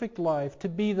perfect life, to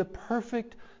be the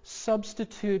perfect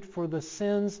substitute for the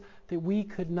sins that we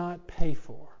could not pay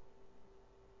for.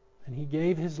 And He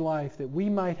gave His life that we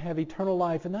might have eternal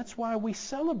life. And that's why we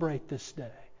celebrate this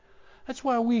day. That's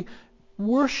why we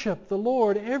worship the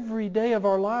Lord every day of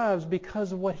our lives,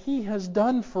 because of what He has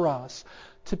done for us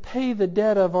to pay the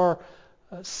debt of our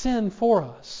sin for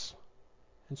us.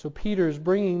 And so Peter is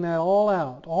bringing that all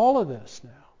out, all of this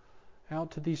now,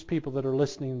 out to these people that are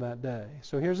listening that day.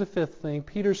 So here's a fifth thing.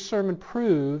 Peter's sermon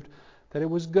proved that it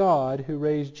was God who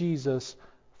raised Jesus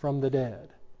from the dead.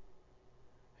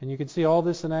 And you can see all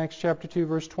this in Acts chapter 2,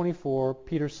 verse 24.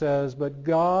 Peter says, but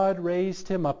God raised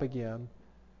Him up again,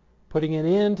 putting an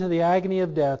end to the agony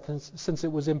of death, since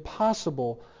it was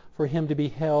impossible for Him to be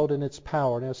held in its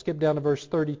power. Now skip down to verse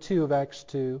 32 of Acts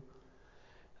 2.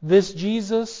 This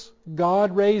Jesus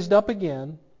God raised up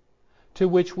again, to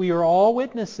which we are all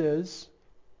witnesses.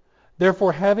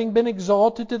 Therefore, having been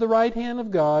exalted to the right hand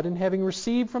of God, and having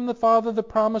received from the Father the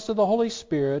promise of the Holy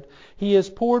Spirit, He has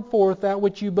poured forth that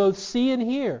which you both see and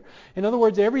hear. In other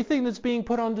words, everything that's being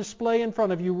put on display in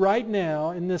front of you right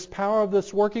now, in this power of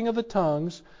this working of the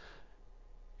tongues,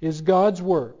 is God's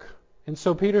work. And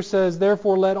so Peter says,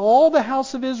 therefore let all the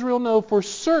house of Israel know for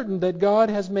certain that God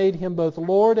has made Him both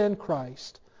Lord and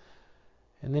Christ.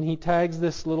 And then he tags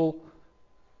this little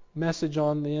message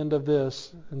on the end of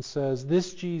this and says,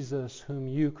 this Jesus whom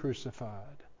you crucified.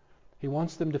 He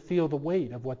wants them to feel the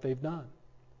weight of what they've done.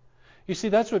 You see,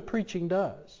 that's what preaching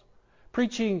does.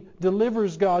 Preaching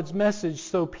delivers God's message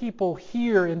so people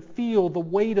hear and feel the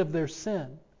weight of their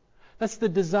sin. That's the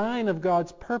design of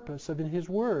God's purpose in His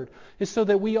Word, is so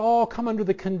that we all come under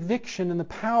the conviction and the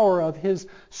power of His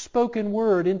spoken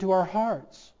Word into our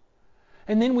hearts.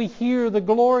 And then we hear the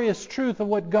glorious truth of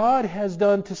what God has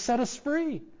done to set us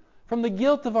free from the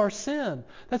guilt of our sin.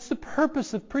 That's the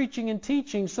purpose of preaching and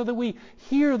teaching, so that we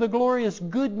hear the glorious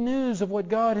good news of what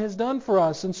God has done for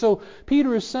us. And so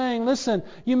Peter is saying, listen,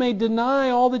 you may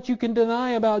deny all that you can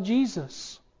deny about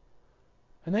Jesus.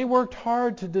 And they worked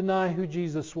hard to deny who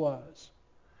Jesus was.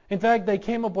 In fact, they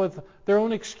came up with their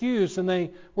own excuse, and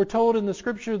they were told in the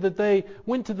Scripture that they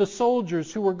went to the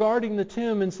soldiers who were guarding the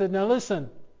tomb and said, now listen,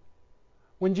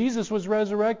 when Jesus was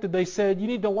resurrected, they said, you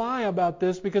need to lie about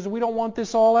this because we don't want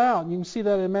this all out. And you can see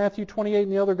that in Matthew 28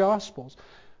 and the other Gospels.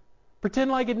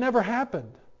 Pretend like it never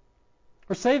happened.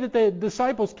 Or say that the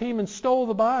disciples came and stole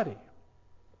the body.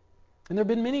 And there have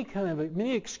been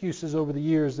many excuses over the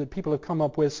years that people have come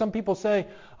up with. Some people say,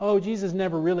 oh, Jesus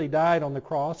never really died on the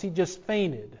cross. He just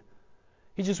fainted.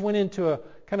 He just went into a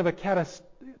kind of a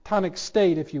catatonic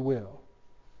state, if you will.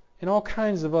 And all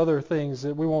kinds of other things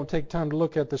that we won't take time to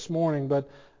look at this morning, but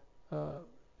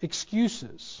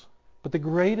excuses. But the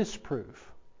greatest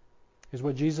proof is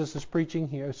what Jesus is preaching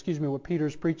here, what Peter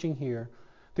is preaching here.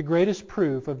 The greatest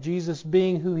proof of Jesus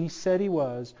being who He said He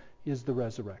was is the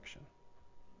resurrection.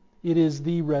 It is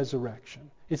the resurrection.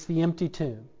 It's the empty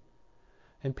tomb.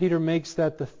 And Peter makes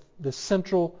that the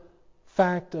central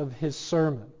fact of his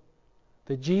sermon.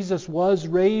 That Jesus was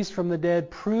raised from the dead,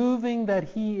 proving that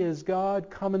He is God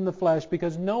come in the flesh,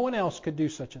 because no one else could do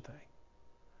such a thing.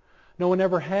 No one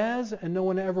ever has, and no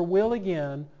one ever will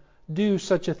again do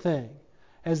such a thing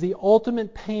as the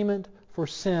ultimate payment for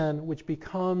sin, which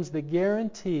becomes the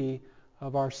guarantee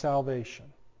of our salvation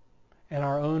and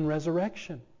our own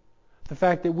resurrection. The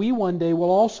fact that we one day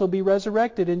will also be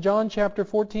resurrected. In John chapter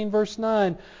 14, verse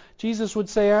 9, Jesus would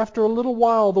say, after a little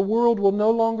while the world will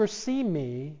no longer see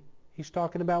me. He's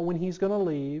talking about when He's going to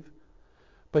leave.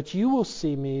 But you will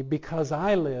see me because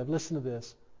I live. Listen to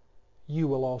this. You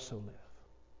will also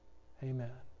live.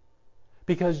 Amen.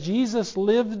 Because Jesus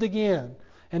lived again.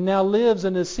 and now lives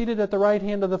and is seated at the right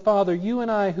hand of the Father, you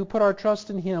and I who put our trust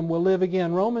in Him will live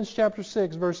again. Romans chapter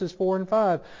 6, verses 4 and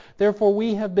 5. Therefore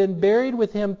we have been buried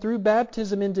with Him through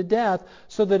baptism into death,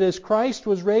 so that as Christ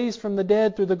was raised from the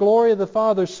dead through the glory of the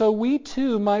Father, so we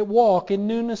too might walk in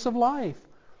newness of life.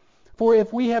 For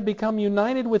if we have become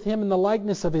united with Him in the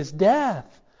likeness of His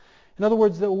death, in other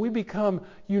words, that we become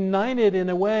united in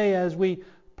a way as we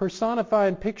personify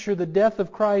and picture the death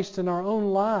of Christ in our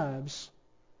own lives,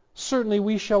 certainly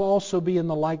we shall also be in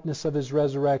the likeness of His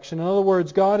resurrection. In other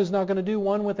words, God is not going to do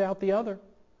one without the other.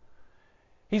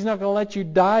 He's not going to let you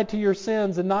die to your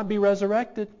sins and not be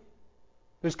resurrected.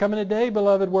 There's coming a day,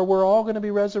 beloved, where we're all going to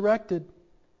be resurrected.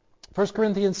 1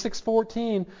 Corinthians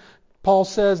 6:14, Paul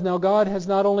says, now God has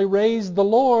not only raised the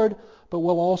Lord, but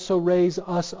will also raise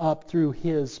us up through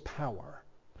His power.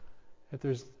 If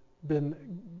there's been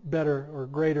better or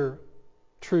greater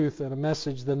truth and a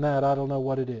message than that, I don't know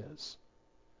what it is.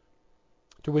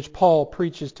 To which Paul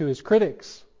preaches to his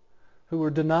critics who were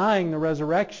denying the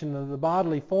resurrection of the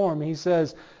bodily form. He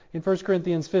says in 1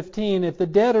 Corinthians 15, if the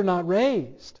dead are not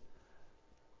raised,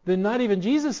 then not even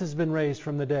Jesus has been raised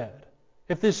from the dead.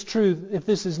 If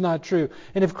this is not true.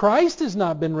 And if Christ has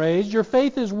not been raised, your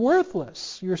faith is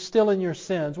worthless. You're still in your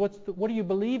sins. What are you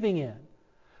believing in?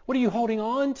 What are you holding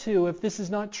on to if this is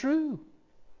not true?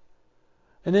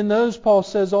 And then those, Paul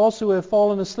says, also who have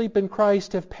fallen asleep in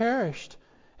Christ have perished.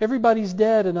 Everybody's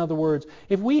dead, in other words.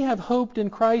 If we have hoped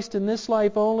in Christ in this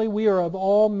life only, we are of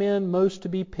all men most to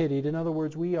be pitied. In other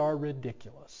words, we are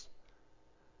ridiculous.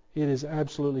 It is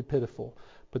absolutely pitiful.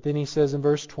 But then he says in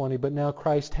verse 20, but now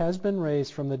Christ has been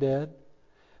raised from the dead,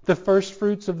 the first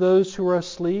fruits of those who are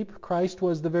asleep. Christ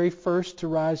was the very first to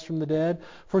rise from the dead.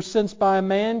 For since by a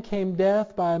man came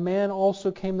death, by a man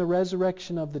also came the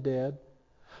resurrection of the dead.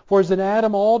 For as in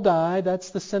Adam all die,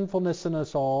 that's the sinfulness in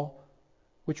us all,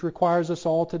 which requires us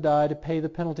all to die to pay the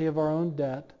penalty of our own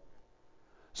debt.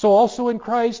 So also in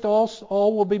Christ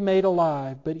all will be made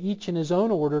alive, but each in his own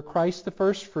order, Christ the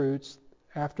first fruits,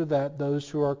 after that those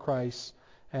who are Christ's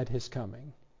at His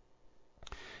coming.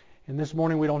 And this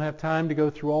morning we don't have time to go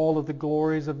through all of the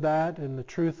glories of that and the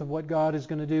truth of what God is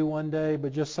going to do one day,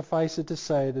 but just suffice it to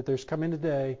say that there's coming a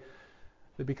day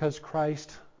that because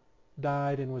Christ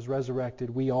died and was resurrected,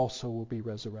 we also will be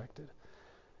resurrected.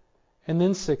 And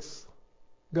then sixth,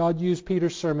 God used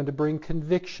Peter's sermon to bring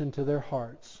conviction to their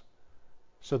hearts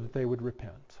so that they would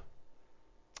repent.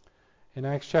 In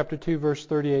Acts chapter 2, verse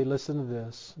 38, listen to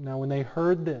this. Now when they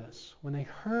heard this,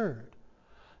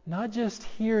 not just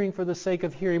hearing for the sake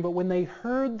of hearing, but when they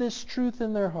heard this truth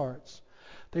in their hearts,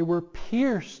 they were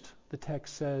pierced, the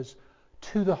text says,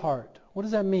 to the heart. What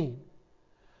does that mean?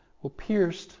 Well,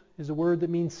 pierced is a word that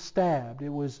means stabbed. It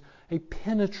was a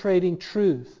penetrating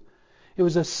truth. It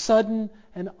was a sudden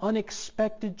and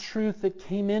unexpected truth that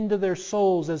came into their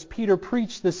souls as Peter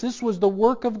preached this. This was the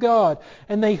work of God,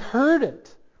 and they heard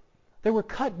it. They were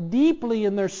cut deeply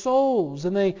in their souls,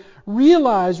 and they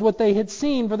realized what they had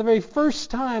seen for the very first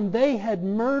time. They had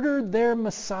murdered their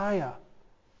Messiah.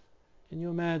 Can you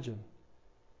imagine?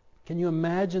 Can you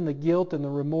imagine the guilt and the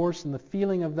remorse and the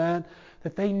feeling of that?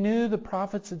 That they knew the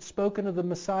prophets had spoken of the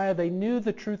Messiah. They knew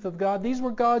the truth of God. These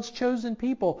were God's chosen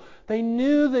people. They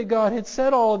knew that God had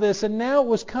said all of this, and now it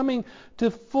was coming to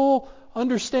full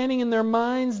understanding in their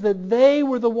minds that they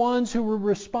were the ones who were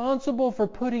responsible for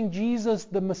putting Jesus,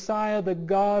 the Messiah, the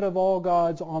God of all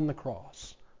gods, on the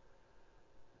cross.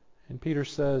 And Peter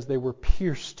says they were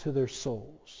pierced to their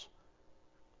souls.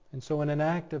 And so in an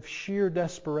act of sheer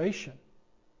desperation,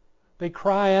 they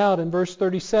cry out in verse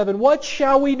 37, "What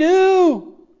shall we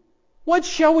do? What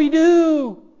shall we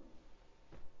do?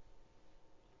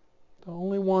 The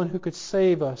only one who could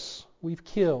save us, we've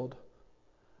killed.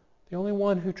 The only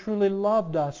one who truly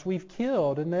loved us, we've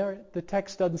killed." And the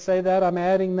text doesn't say that, I'm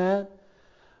adding that.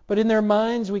 But in their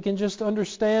minds, we can just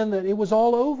understand that it was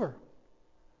all over.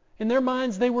 In their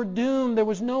minds, they were doomed. There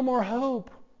was no more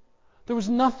hope. There was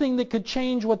nothing that could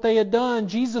change what they had done.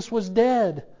 Jesus was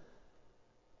dead.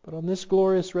 But on this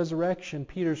glorious resurrection,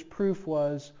 Peter's proof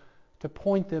was to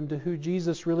point them to who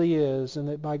Jesus really is, and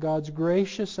that by God's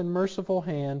gracious and merciful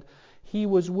hand, He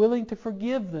was willing to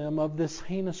forgive them of this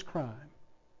heinous crime.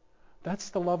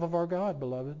 That's the love of our God,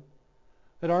 beloved.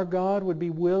 That our God would be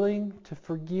willing to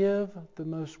forgive the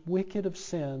most wicked of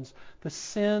sins, the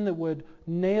sin that would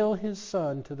nail His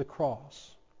Son to the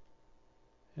cross.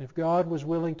 And if God was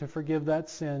willing to forgive that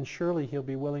sin, surely He'll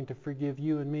be willing to forgive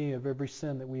you and me of every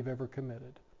sin that we've ever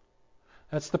committed.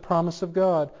 That's the promise of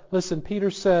God. Listen,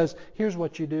 Peter says, here's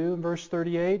what you do in verse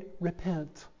 38,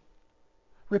 repent.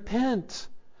 Repent.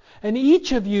 And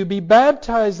each of you be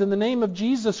baptized in the name of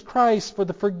Jesus Christ for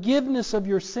the forgiveness of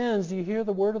your sins. Do you hear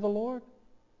the word of the Lord?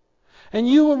 And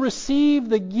you will receive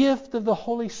the gift of the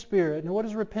Holy Spirit. Now what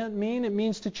does repent mean? It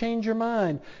means to change your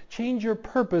mind, change your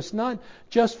purpose, not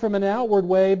just from an outward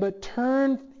way, but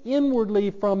turn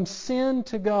inwardly from sin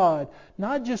to God.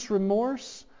 Not just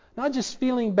remorse, not just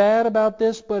feeling bad about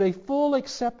this, but a full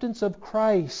acceptance of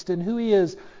Christ and who He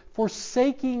is.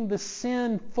 Forsaking the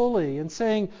sin fully and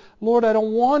saying, Lord, I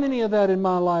don't want any of that in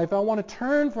my life. I want to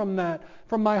turn from that.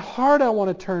 From my heart I want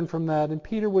to turn from that. And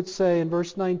Peter would say in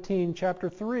verse 19, chapter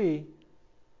 3,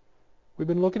 we've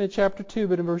been looking at chapter 2,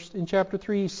 but in chapter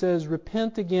 3 he says,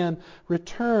 repent again,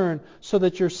 return, so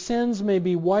that your sins may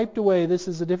be wiped away. This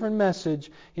is a different message,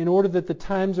 in order that the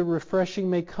times of refreshing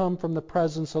may come from the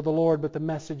presence of the Lord. But the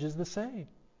message is the same.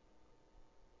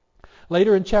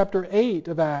 Later in chapter 8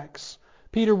 of Acts,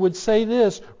 Peter would say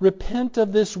this, repent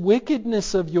of this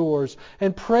wickedness of yours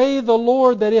and pray the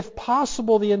Lord that if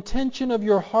possible the intention of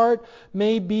your heart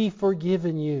may be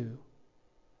forgiven you.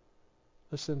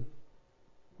 Listen,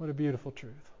 what a beautiful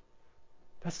truth.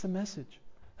 That's the message.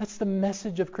 That's the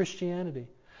message of Christianity.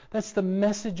 That's the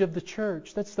message of the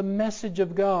church. That's the message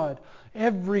of God.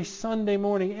 Every Sunday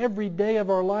morning, every day of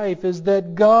our life is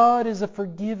that God is a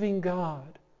forgiving God.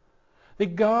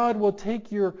 That God will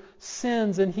take your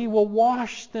sins and He will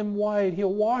wash them white.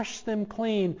 He'll wash them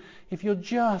clean if you'll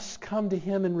just come to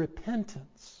Him in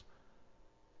repentance.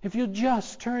 If you'll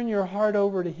just turn your heart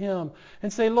over to Him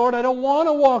and say, Lord, I don't want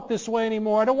to walk this way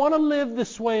anymore. I don't want to live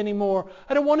this way anymore.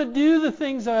 I don't want to do the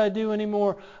things that I do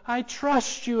anymore. I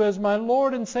trust You as my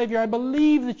Lord and Savior. I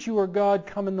believe that You are God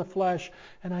come in the flesh.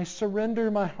 And I surrender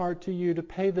my heart to You to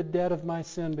pay the debt of my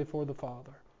sin before the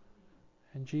Father.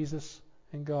 And Jesus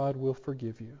and God will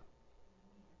forgive you.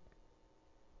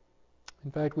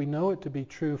 In fact, we know it to be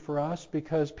true for us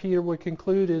because Peter would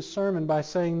conclude his sermon by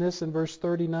saying this in verse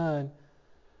 39.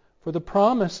 For the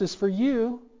promise is for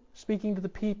you, speaking to the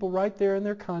people right there in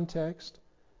their context,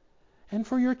 and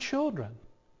for your children.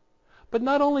 But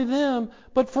not only them,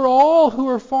 but for all who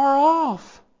are far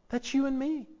off. That's you and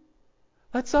me.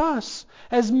 That's us.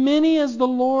 As many as the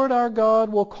Lord our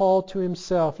God will call to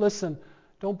Himself. Listen,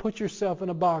 don't put yourself in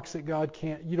a box that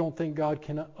you don't think God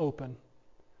can open.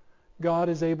 God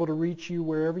is able to reach you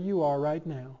wherever you are right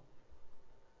now.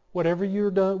 Whatever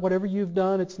you've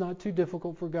done, it's not too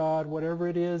difficult for God. Whatever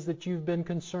it is that you've been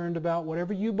concerned about,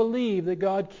 whatever you believe that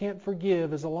God can't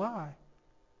forgive is a lie.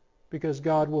 Because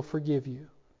God will forgive you.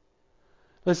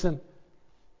 Listen,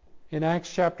 in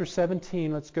Acts chapter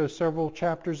 17, let's go several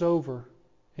chapters over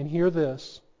and hear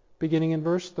this, beginning in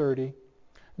verse 30.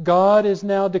 God is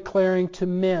now declaring to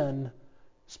men,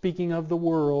 speaking of the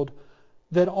world,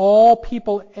 that all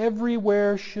people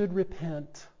everywhere should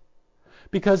repent,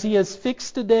 because He has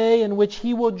fixed a day in which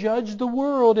He will judge the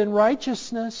world in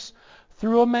righteousness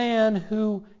through a man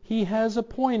who He has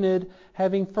appointed,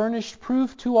 having furnished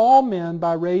proof to all men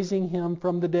by raising Him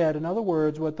from the dead. In other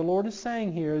words, what the Lord is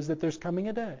saying here is that there's coming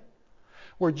a day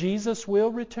where Jesus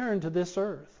will return to this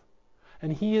earth,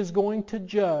 and He is going to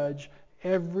judge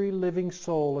every living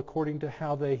soul according to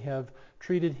how they have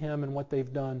treated Him and what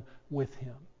they've done with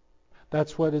Him.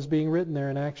 That's what is being written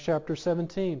there in Acts chapter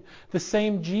 17. The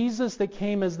same Jesus that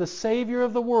came as the Savior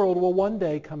of the world will one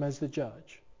day come as the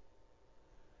judge.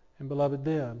 And beloved,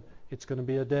 then it's going to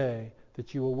be a day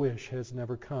that you will wish has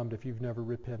never come if you've never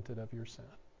repented of your sin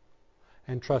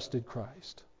and trusted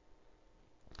Christ.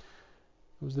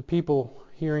 It was the people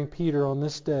hearing Peter on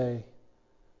this day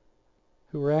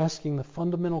who were asking the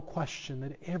fundamental question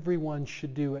that everyone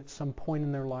should do at some point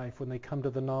in their life when they come to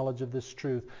the knowledge of this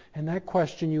truth. And that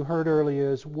question you heard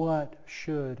earlier is, what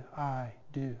should I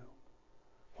do?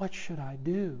 What should I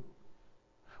do?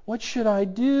 What should I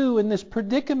do in this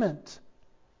predicament?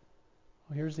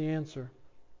 Well, here's the answer.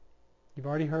 You've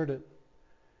already heard it.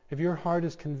 If your heart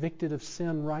is convicted of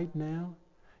sin right now,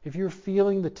 if you're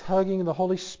feeling the tugging of the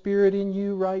Holy Spirit in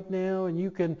you right now, and you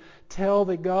can tell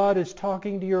that God is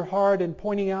talking to your heart and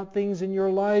pointing out things in your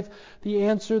life, the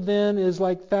answer then is,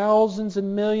 like thousands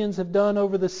and millions have done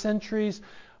over the centuries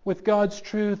with God's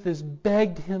truth, is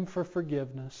begged Him for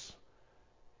forgiveness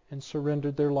and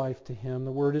surrendered their life to Him.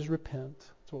 The word is repent.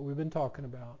 That's what we've been talking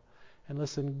about. And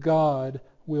listen, God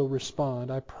will respond.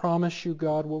 I promise you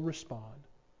God will respond.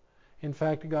 In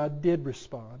fact, God did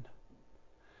respond.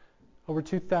 Over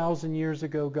 2,000 years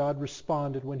ago, God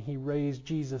responded when He raised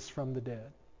Jesus from the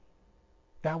dead.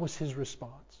 That was His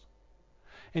response.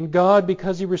 And God,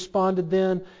 because He responded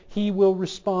then, He will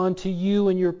respond to you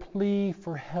in your plea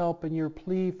for help and your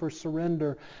plea for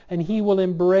surrender. And He will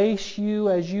embrace you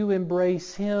as you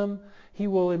embrace Him. He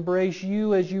will embrace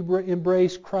you as you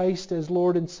embrace Christ as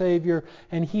Lord and Savior.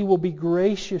 And He will be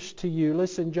gracious to you.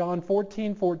 Listen, John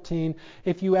 14:14,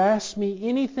 if you ask me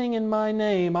anything in my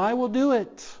name, I will do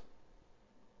it.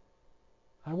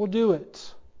 I will do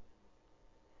it.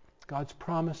 God's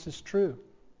promise is true.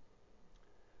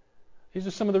 These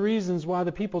are some of the reasons why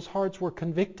the people's hearts were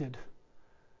convicted.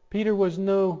 Peter was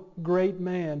no great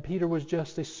man. Peter was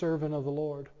just a servant of the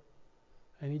Lord.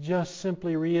 And he just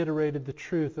simply reiterated the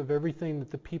truth of everything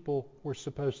that the people were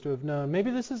supposed to have known.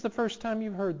 Maybe this is the first time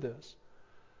you've heard this.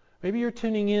 Maybe you're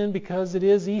tuning in because it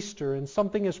is Easter and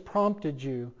something has prompted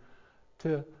you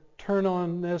to turn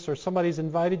on this, or somebody's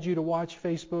invited you to watch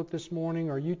Facebook this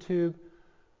morning or YouTube,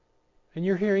 and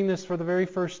you're hearing this for the very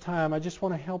first time. I just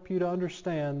want to help you to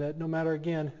understand that no matter,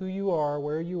 again, who you are,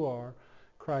 where you are,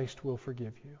 Christ will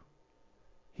forgive you.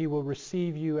 He will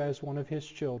receive you as one of His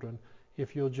children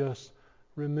if you'll just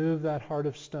remove that heart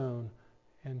of stone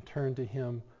and turn to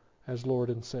Him as Lord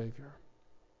and Savior.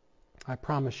 I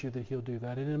promise you that He'll do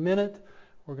that. In a minute,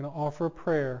 we're going to offer a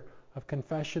prayer of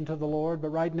confession to the Lord, but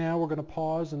right now we're going to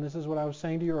pause, and this is what I was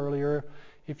saying to you earlier.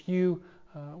 If you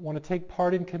want to take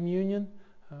part in communion,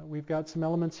 we've got some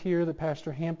elements here that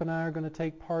Pastor Hamp and I are going to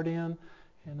take part in,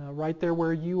 and right there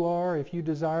where you are, if you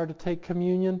desire to take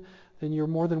communion, then you're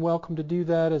more than welcome to do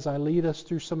that as I lead us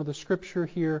through some of the Scripture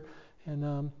here.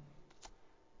 And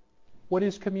what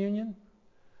is communion?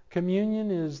 Communion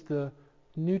is the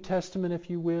New Testament, if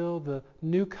you will, the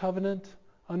New Covenant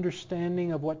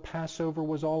understanding of what Passover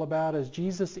was all about. As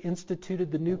Jesus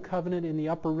instituted the New Covenant in the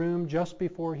upper room just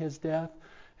before His death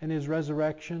and His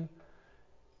resurrection,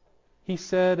 He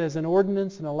said, as an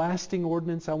ordinance and a lasting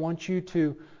ordinance, I want you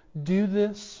to do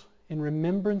this in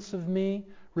remembrance of me.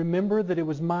 Remember that it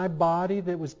was my body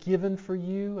that was given for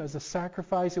you as a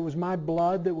sacrifice. It was my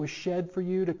blood that was shed for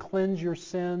you to cleanse your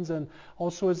sins, and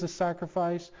also as a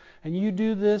sacrifice. And you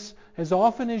do this as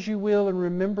often as you will in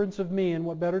remembrance of me. And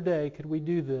what better day could we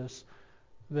do this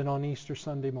than on Easter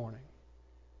Sunday morning?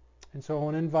 And so I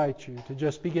want to invite you to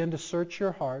just begin to search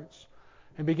your hearts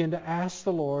and begin to ask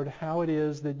the Lord how it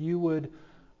is that you would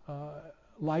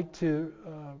like to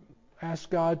ask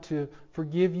God to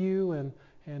forgive you and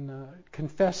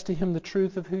confess to Him the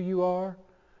truth of who you are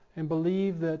and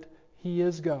believe that He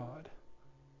is God.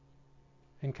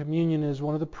 And communion is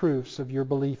one of the proofs of your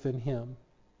belief in Him.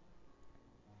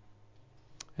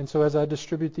 And so as I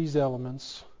distribute these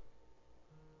elements,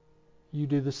 you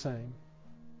do the same.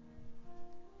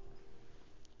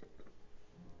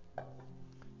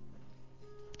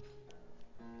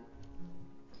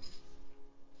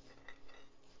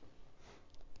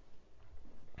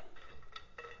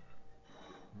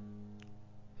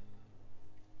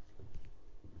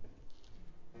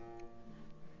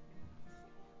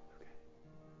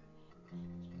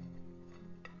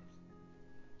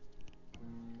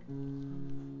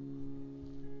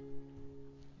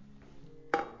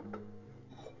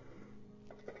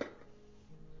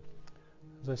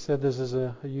 As I said, this is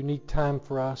a unique time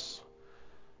for us.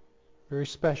 Very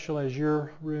special as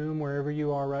your room, wherever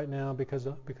you are right now, because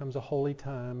it becomes a holy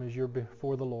time as you're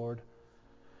before the Lord.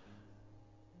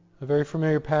 A very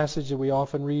familiar passage that we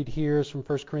often read here is from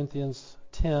 1 Corinthians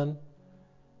 10,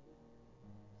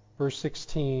 verse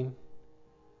 16.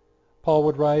 Paul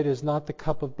would write, "Is not the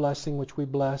cup of blessing which we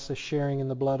bless a sharing in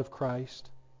the blood of Christ?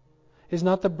 Is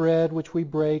not the bread which we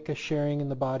break a sharing in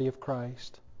the body of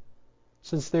Christ?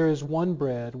 Since there is one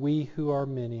bread, we who are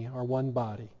many are one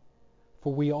body,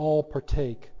 for we all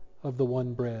partake of the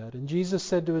one bread." And Jesus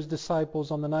said to His disciples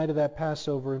on the night of that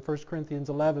Passover in 1 Corinthians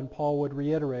 11, Paul would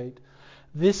reiterate,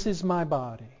 "This is my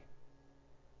body,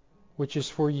 which is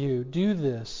for you. Do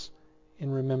this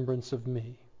in remembrance of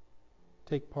me."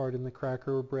 Take part in the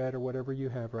cracker or bread or whatever you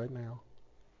have right now.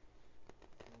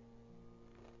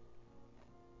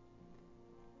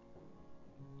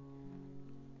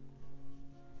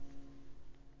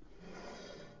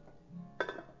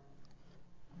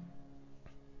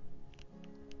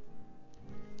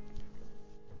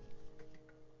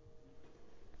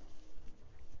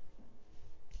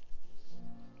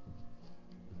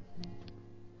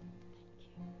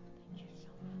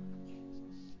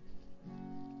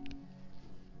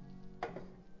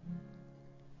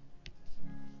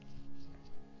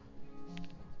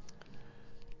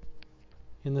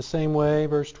 In the same way,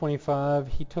 verse 25,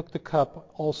 He took the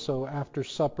cup also after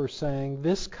supper, saying,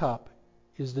 "This cup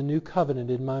is the new covenant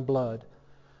in my blood.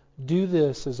 Do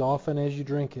this as often as you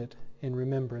drink it in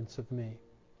remembrance of me."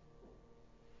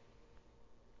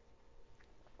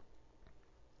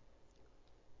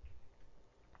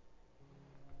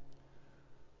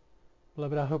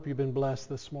 Beloved, I hope you've been blessed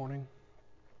this morning,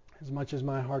 as much as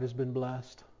my heart has been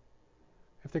blessed.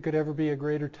 If there could ever be a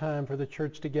greater time for the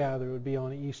church to gather, it would be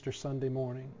on Easter Sunday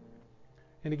morning.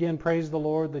 And again, praise the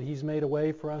Lord that He's made a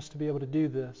way for us to be able to do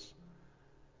this.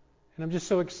 And I'm just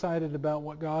so excited about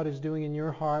what God is doing in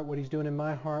your heart, what He's doing in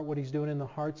my heart, what He's doing in the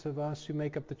hearts of us who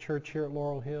make up the church here at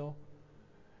Laurel Hill.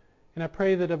 And I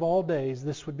pray that of all days,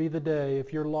 this would be the day,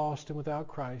 if you're lost and without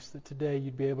Christ, that today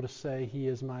you'd be able to say, He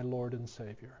is my Lord and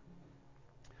Savior.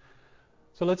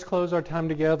 So let's close our time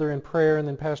together in prayer, and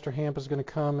then Pastor Hamp is going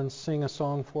to come and sing a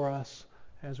song for us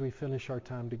as we finish our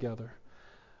time together.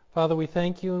 Father, we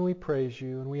thank you and we praise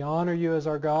you, and we honor you as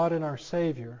our God and our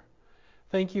Savior.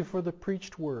 Thank you for the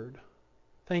preached word.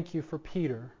 Thank you for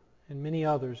Peter and many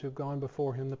others who have gone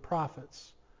before him, the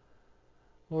prophets,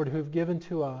 Lord, who have given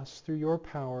to us through your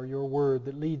power, your word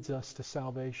that leads us to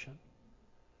salvation.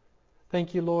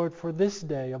 Thank you, Lord, for this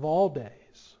day of all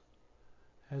days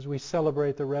as we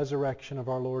celebrate the resurrection of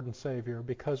our Lord and Savior,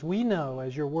 because we know,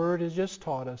 as your word has just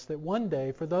taught us, that one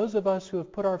day, for those of us who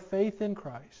have put our faith in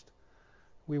Christ,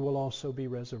 we will also be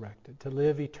resurrected to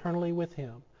live eternally with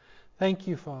Him. Thank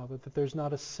you, Father, that there's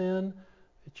not a sin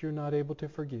that you're not able to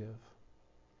forgive.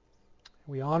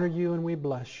 We honor you and we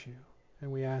bless you.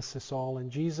 And we ask this all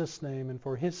in Jesus' name and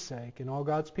for His sake. And all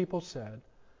God's people said,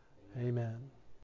 Amen.